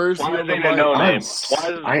 Controversy Plies on the ain't a mic. no I'm name. s-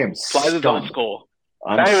 Plies I am Plies is old stunned. school.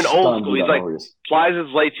 I'm Not even old stunned school. you He's don't like know who he is. Plies is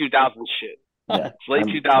late 2000s shit. Yeah. It's late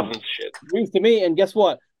I'm- 2000s shit. News to me, and guess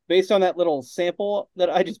what? Based on that little sample that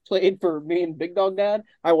I just played for me and Big Dog Dad,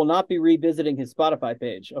 I will not be revisiting his Spotify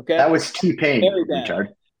page. Okay. That was T-Pain, Very bad. Richard.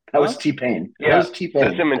 That was Huh? T-Pain. Yeah, That was T-Pain.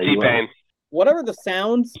 That's him and that you T-Pain. Whatever the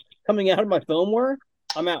sounds coming out of my phone were,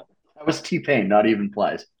 I'm out. That was T-Pain, not even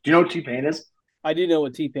Plies. Do you know what T-Pain is? I do know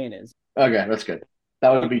what T-Pain is. Okay, that's good. That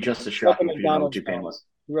would be just as shocking if you know what McDonald's T-Pain song. was.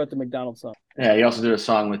 He wrote the McDonald's song. Yeah, he also did a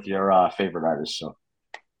song with your favorite artist, so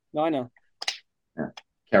No, I know.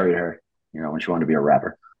 carried her, when she wanted to be a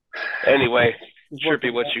rapper. Anyway,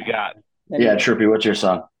 Trippy, what you got? Yeah, Trippy, what's your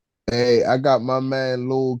song? Hey, I got my man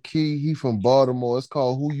Lil Key. He from Baltimore. It's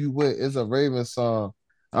called "Who You With." It's a Raven song.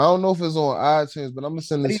 I don't know if it's on iTunes, but I'm gonna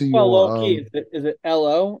send How do it you to you spell low on. key? Is it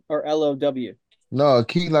LO or LOW? No, a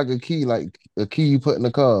key, like a key you put in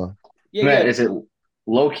the car. Yeah, Matt, yeah. is it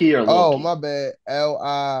low key or low Oh, key? my bad.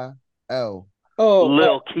 LIL. Oh,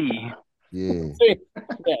 Lil Key. Yeah.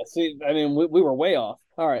 yeah. See, I mean, we were way off.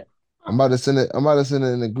 All right. I'm about to send it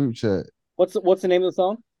in the group chat. What's the name of the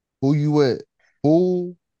song? Who you with?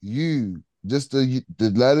 Who you? Just the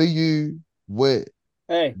letter U with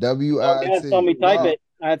Hey, WIT. Dad saw me type it.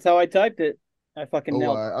 That's how I typed it. I fucking Oh,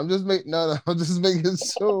 nailed it. all right. I'm just making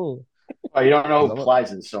sure. Oh, you don't know who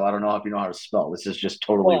Plies is, so I don't know if you know how to spell. This has just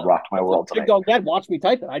totally rocked my world Big tonight. Dog Dad watched me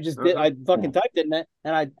type it. I just did. I fucking typed it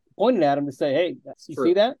and I pointed at him to say, "Hey, you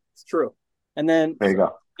see that? It's true." And then There you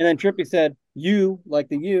go. And then Trippy said, "You like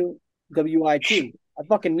the U, WIT." I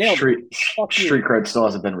fucking nailed it. Street cred still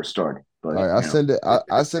hasn't been restored. But, all right,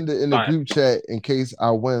 I send it in the group chat in case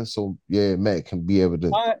I win. So yeah, Matt can be able to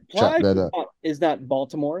chop that up. Is not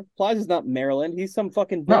Baltimore. Plies is not Maryland. He's some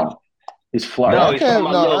fucking bitch. No, he's Florida. No, he's talking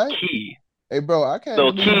about Lil Key. Hey, bro, I can't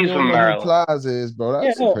Lil believe Key's you don't from know Maryland. who Plies is, bro.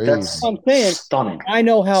 That's crazy. That's I'm saying. Stunning. I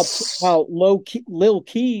know how Lil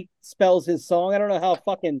Key spells his song. I don't know how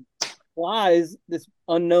fucking Plies, this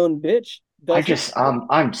unknown bitch, does.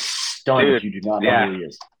 I'm stunned if you do not know who he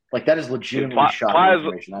is. Like, that is legitimately shocking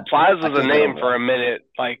information. Plies was a name for a minute,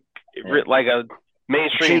 like a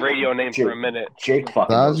mainstream radio name for a minute. Jake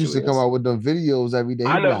fucking Plies used to come out with them videos every day.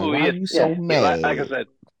 I know who he is. You so mad? Like I said,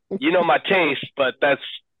 you know my taste, but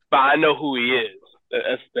I know who he is.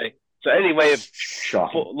 That's the thing. So anyway,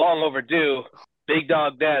 long overdue. Big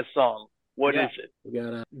Dog Dad's song. What is it? We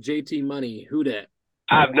got JT Money. Who that?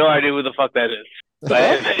 I have no idea who the fuck that is. But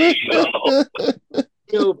there you go.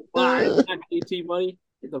 Yo, JT Money.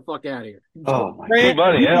 Get the fuck out of here. Oh my Grant,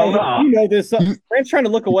 God. Hell no. You know this. Grant's trying to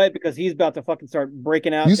look away because he's about to fucking start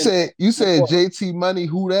breaking out. You said JT Money.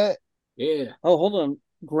 Who that? Yeah. Oh, hold on.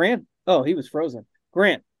 Grant. Oh, he was frozen.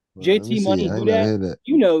 Grant. JT Money. Who that?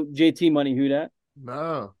 You know JT Money. Who that?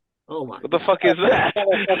 No. Oh my. What the fuck is that?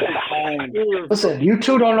 Listen, you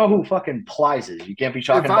two don't know who fucking Plies is. You can't be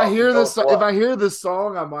talking about. If I hear this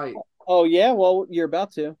song, I might. Oh yeah. Well, you're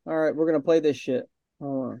about to. All right, we're gonna play this shit.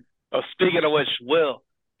 Oh, speaking of which, Will,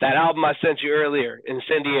 that album I sent you earlier,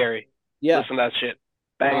 Incendiary. Yeah. Listen to that shit.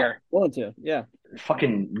 Banger. Willing to. Yeah.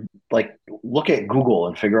 Fucking look at Google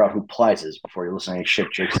and figure out who Plies is before you listen to any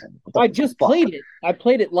shit Jason. I just played it. I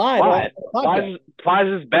played it live. Plies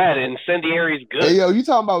is bad. Incendiary is good. Hey yo, you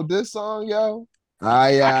talking about this song, yo?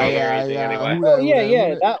 I can't hear anything anyway. Oh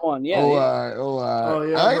yeah, that one. Yeah. All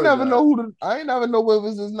right. I ain't never know what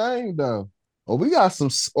was his name though. Oh, we got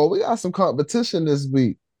some competition this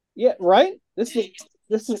week. Yeah, right? This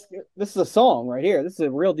is a song right here. This is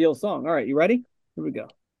a real deal song. All right, you ready? Here we go.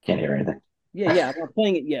 Can't hear anything. Yeah, I'm not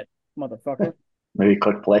playing it yet, motherfucker. Maybe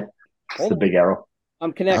click play. It's the big arrow.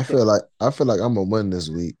 I'm connected. I feel like I'm gonna win this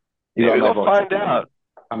week. We'll find out.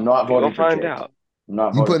 I'm not voting. We'll find out. I'm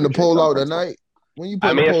not. You putting the poll out tonight? When you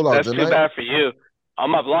putting the poll out tonight? That's too bad for you. On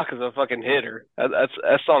my block is a fucking hitter.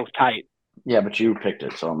 That song's tight. Yeah, but you picked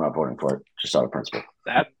it, so I'm not voting for it. Just out of principle.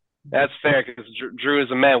 That's fair because Drew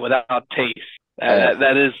is a man without taste.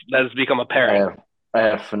 That has become apparent. I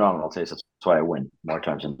have phenomenal taste. That's why I win more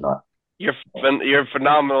times than not. Your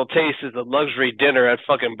phenomenal taste is a luxury dinner at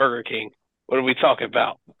fucking Burger King. What are we talking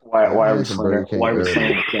about? Why are we slandering the king?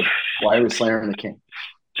 Why are we slandering the king?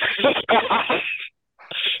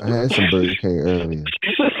 I had some Burger King earlier.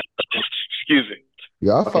 Excuse me.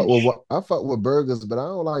 Yeah, I fuck with burgers, but I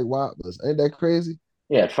don't like Whoppers. Ain't that crazy?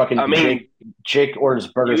 Yeah, Jake orders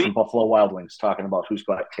burgers from Buffalo Wild Wings, talking about who's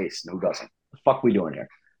got taste and who doesn't. The fuck we doing here?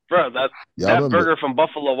 Bro, that burger from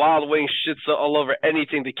Buffalo Wild Wings shits all over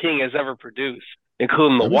anything the King has ever produced,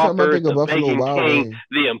 including the Whopper, the Bacon King,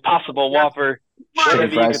 the Impossible Whopper, whatever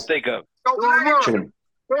you can think of. Chicken.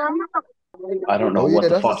 I don't know what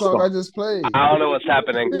the fuck. That's the song I just played. I don't know what's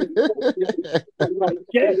happening.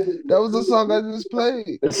 That was the song I just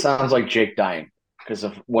played. It sounds like Jake dying because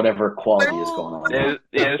of whatever quality is going on.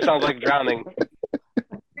 It sounds like drowning.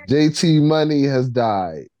 JT Money has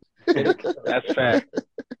died. That's fair.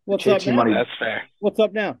 What's up now? That's fair. What's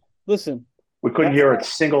up now? Listen. We couldn't hear a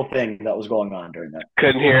single thing that was going on during that.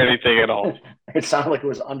 Couldn't hear anything at all. It sounded like it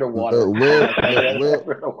was underwater. Will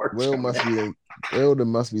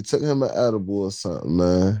must be took him an edible or something,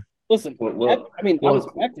 man. Listen, I was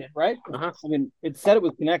connected, right? I mean, it said it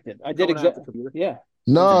was connected. I did exactly. Yeah.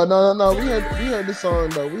 No. We heard the song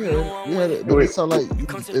though. We heard it, but it sounded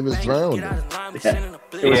like it was drowned. Yeah.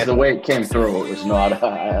 It was the way it came through. It was not.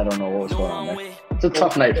 I don't know what was going on there. It's a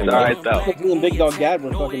tough night for that. Though. Big Dog Dad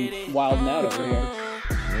were fucking wilding out over here.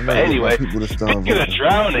 But anyway, speaking of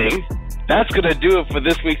drowning, that's gonna do it for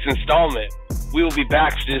this week's installment. we will be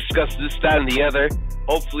back to discuss this, that, and the other.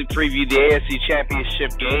 Hopefully preview the AFC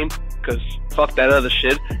Championship game, because fuck that other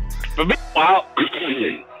shit. But meanwhile,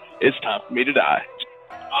 it's time for me to die.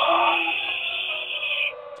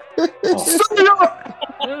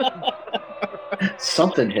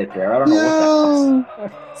 Something hit there. I don't know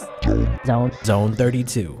what that was. Zone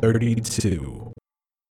 32.